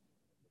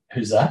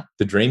 Who's that?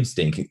 The Dream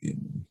Stink.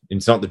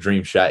 It's not the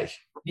Dream Shake.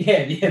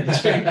 Yeah. The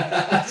Dream.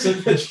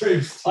 The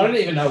Dream. I don't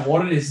even know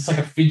what it is. It's like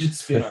a fidget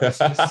spinner.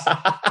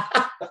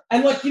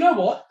 And you know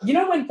what? You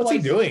know when what's he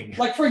doing?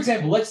 Like for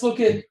example, let's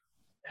look at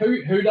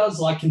who does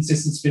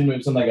consistent spin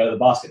moves when they go to the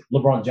basket.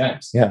 LeBron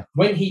James. Yeah.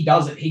 When he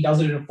does it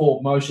in a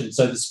forward motion,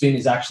 so the spin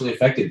is actually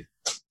effective.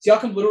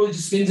 Siakam literally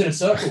just spins in a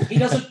circle. He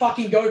doesn't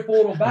fucking go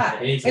forward or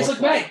back. It's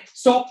like, mate,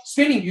 stop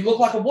spinning. You look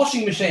like a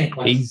washing machine.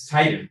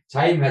 Tatum.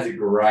 Tatum has a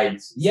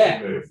great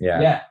spin move.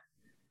 Yeah.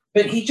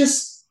 But he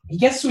gets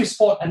to his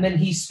spot and then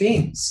he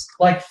spins.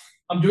 Like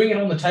I'm doing it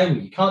on the table.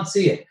 You can't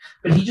see it,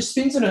 but he just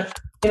spins in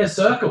a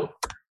circle.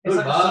 It's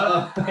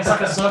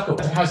like a circle.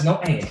 It has no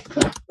end.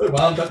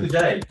 Well, Dr.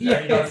 J.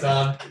 Yeah.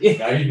 Yeah.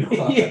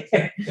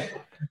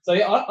 So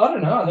I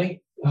don't know. I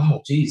think,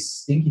 oh, geez,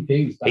 Stinky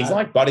P was bad. He's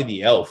like Buddy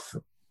the Elf.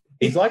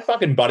 He's like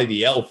fucking Buddy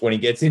the Elf when he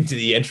gets into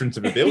the entrance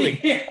of a building.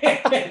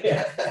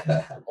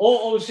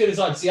 All shit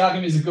aside,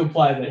 Siakam is a good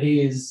player, but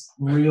he is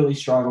really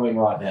struggling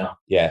right now.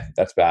 Yeah,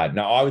 that's bad.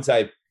 No, I would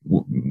say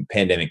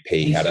Pandemic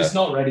P He's just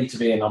not ready to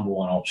be a number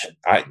one option.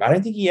 I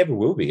don't think he ever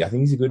will be. I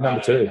think he's a good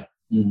number two.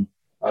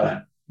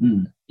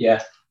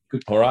 Yeah.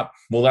 Good. All right.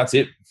 Well, that's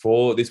it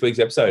for this week's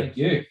episode. Thank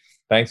you.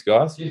 Thanks,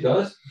 guys. Cheers,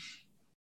 guys.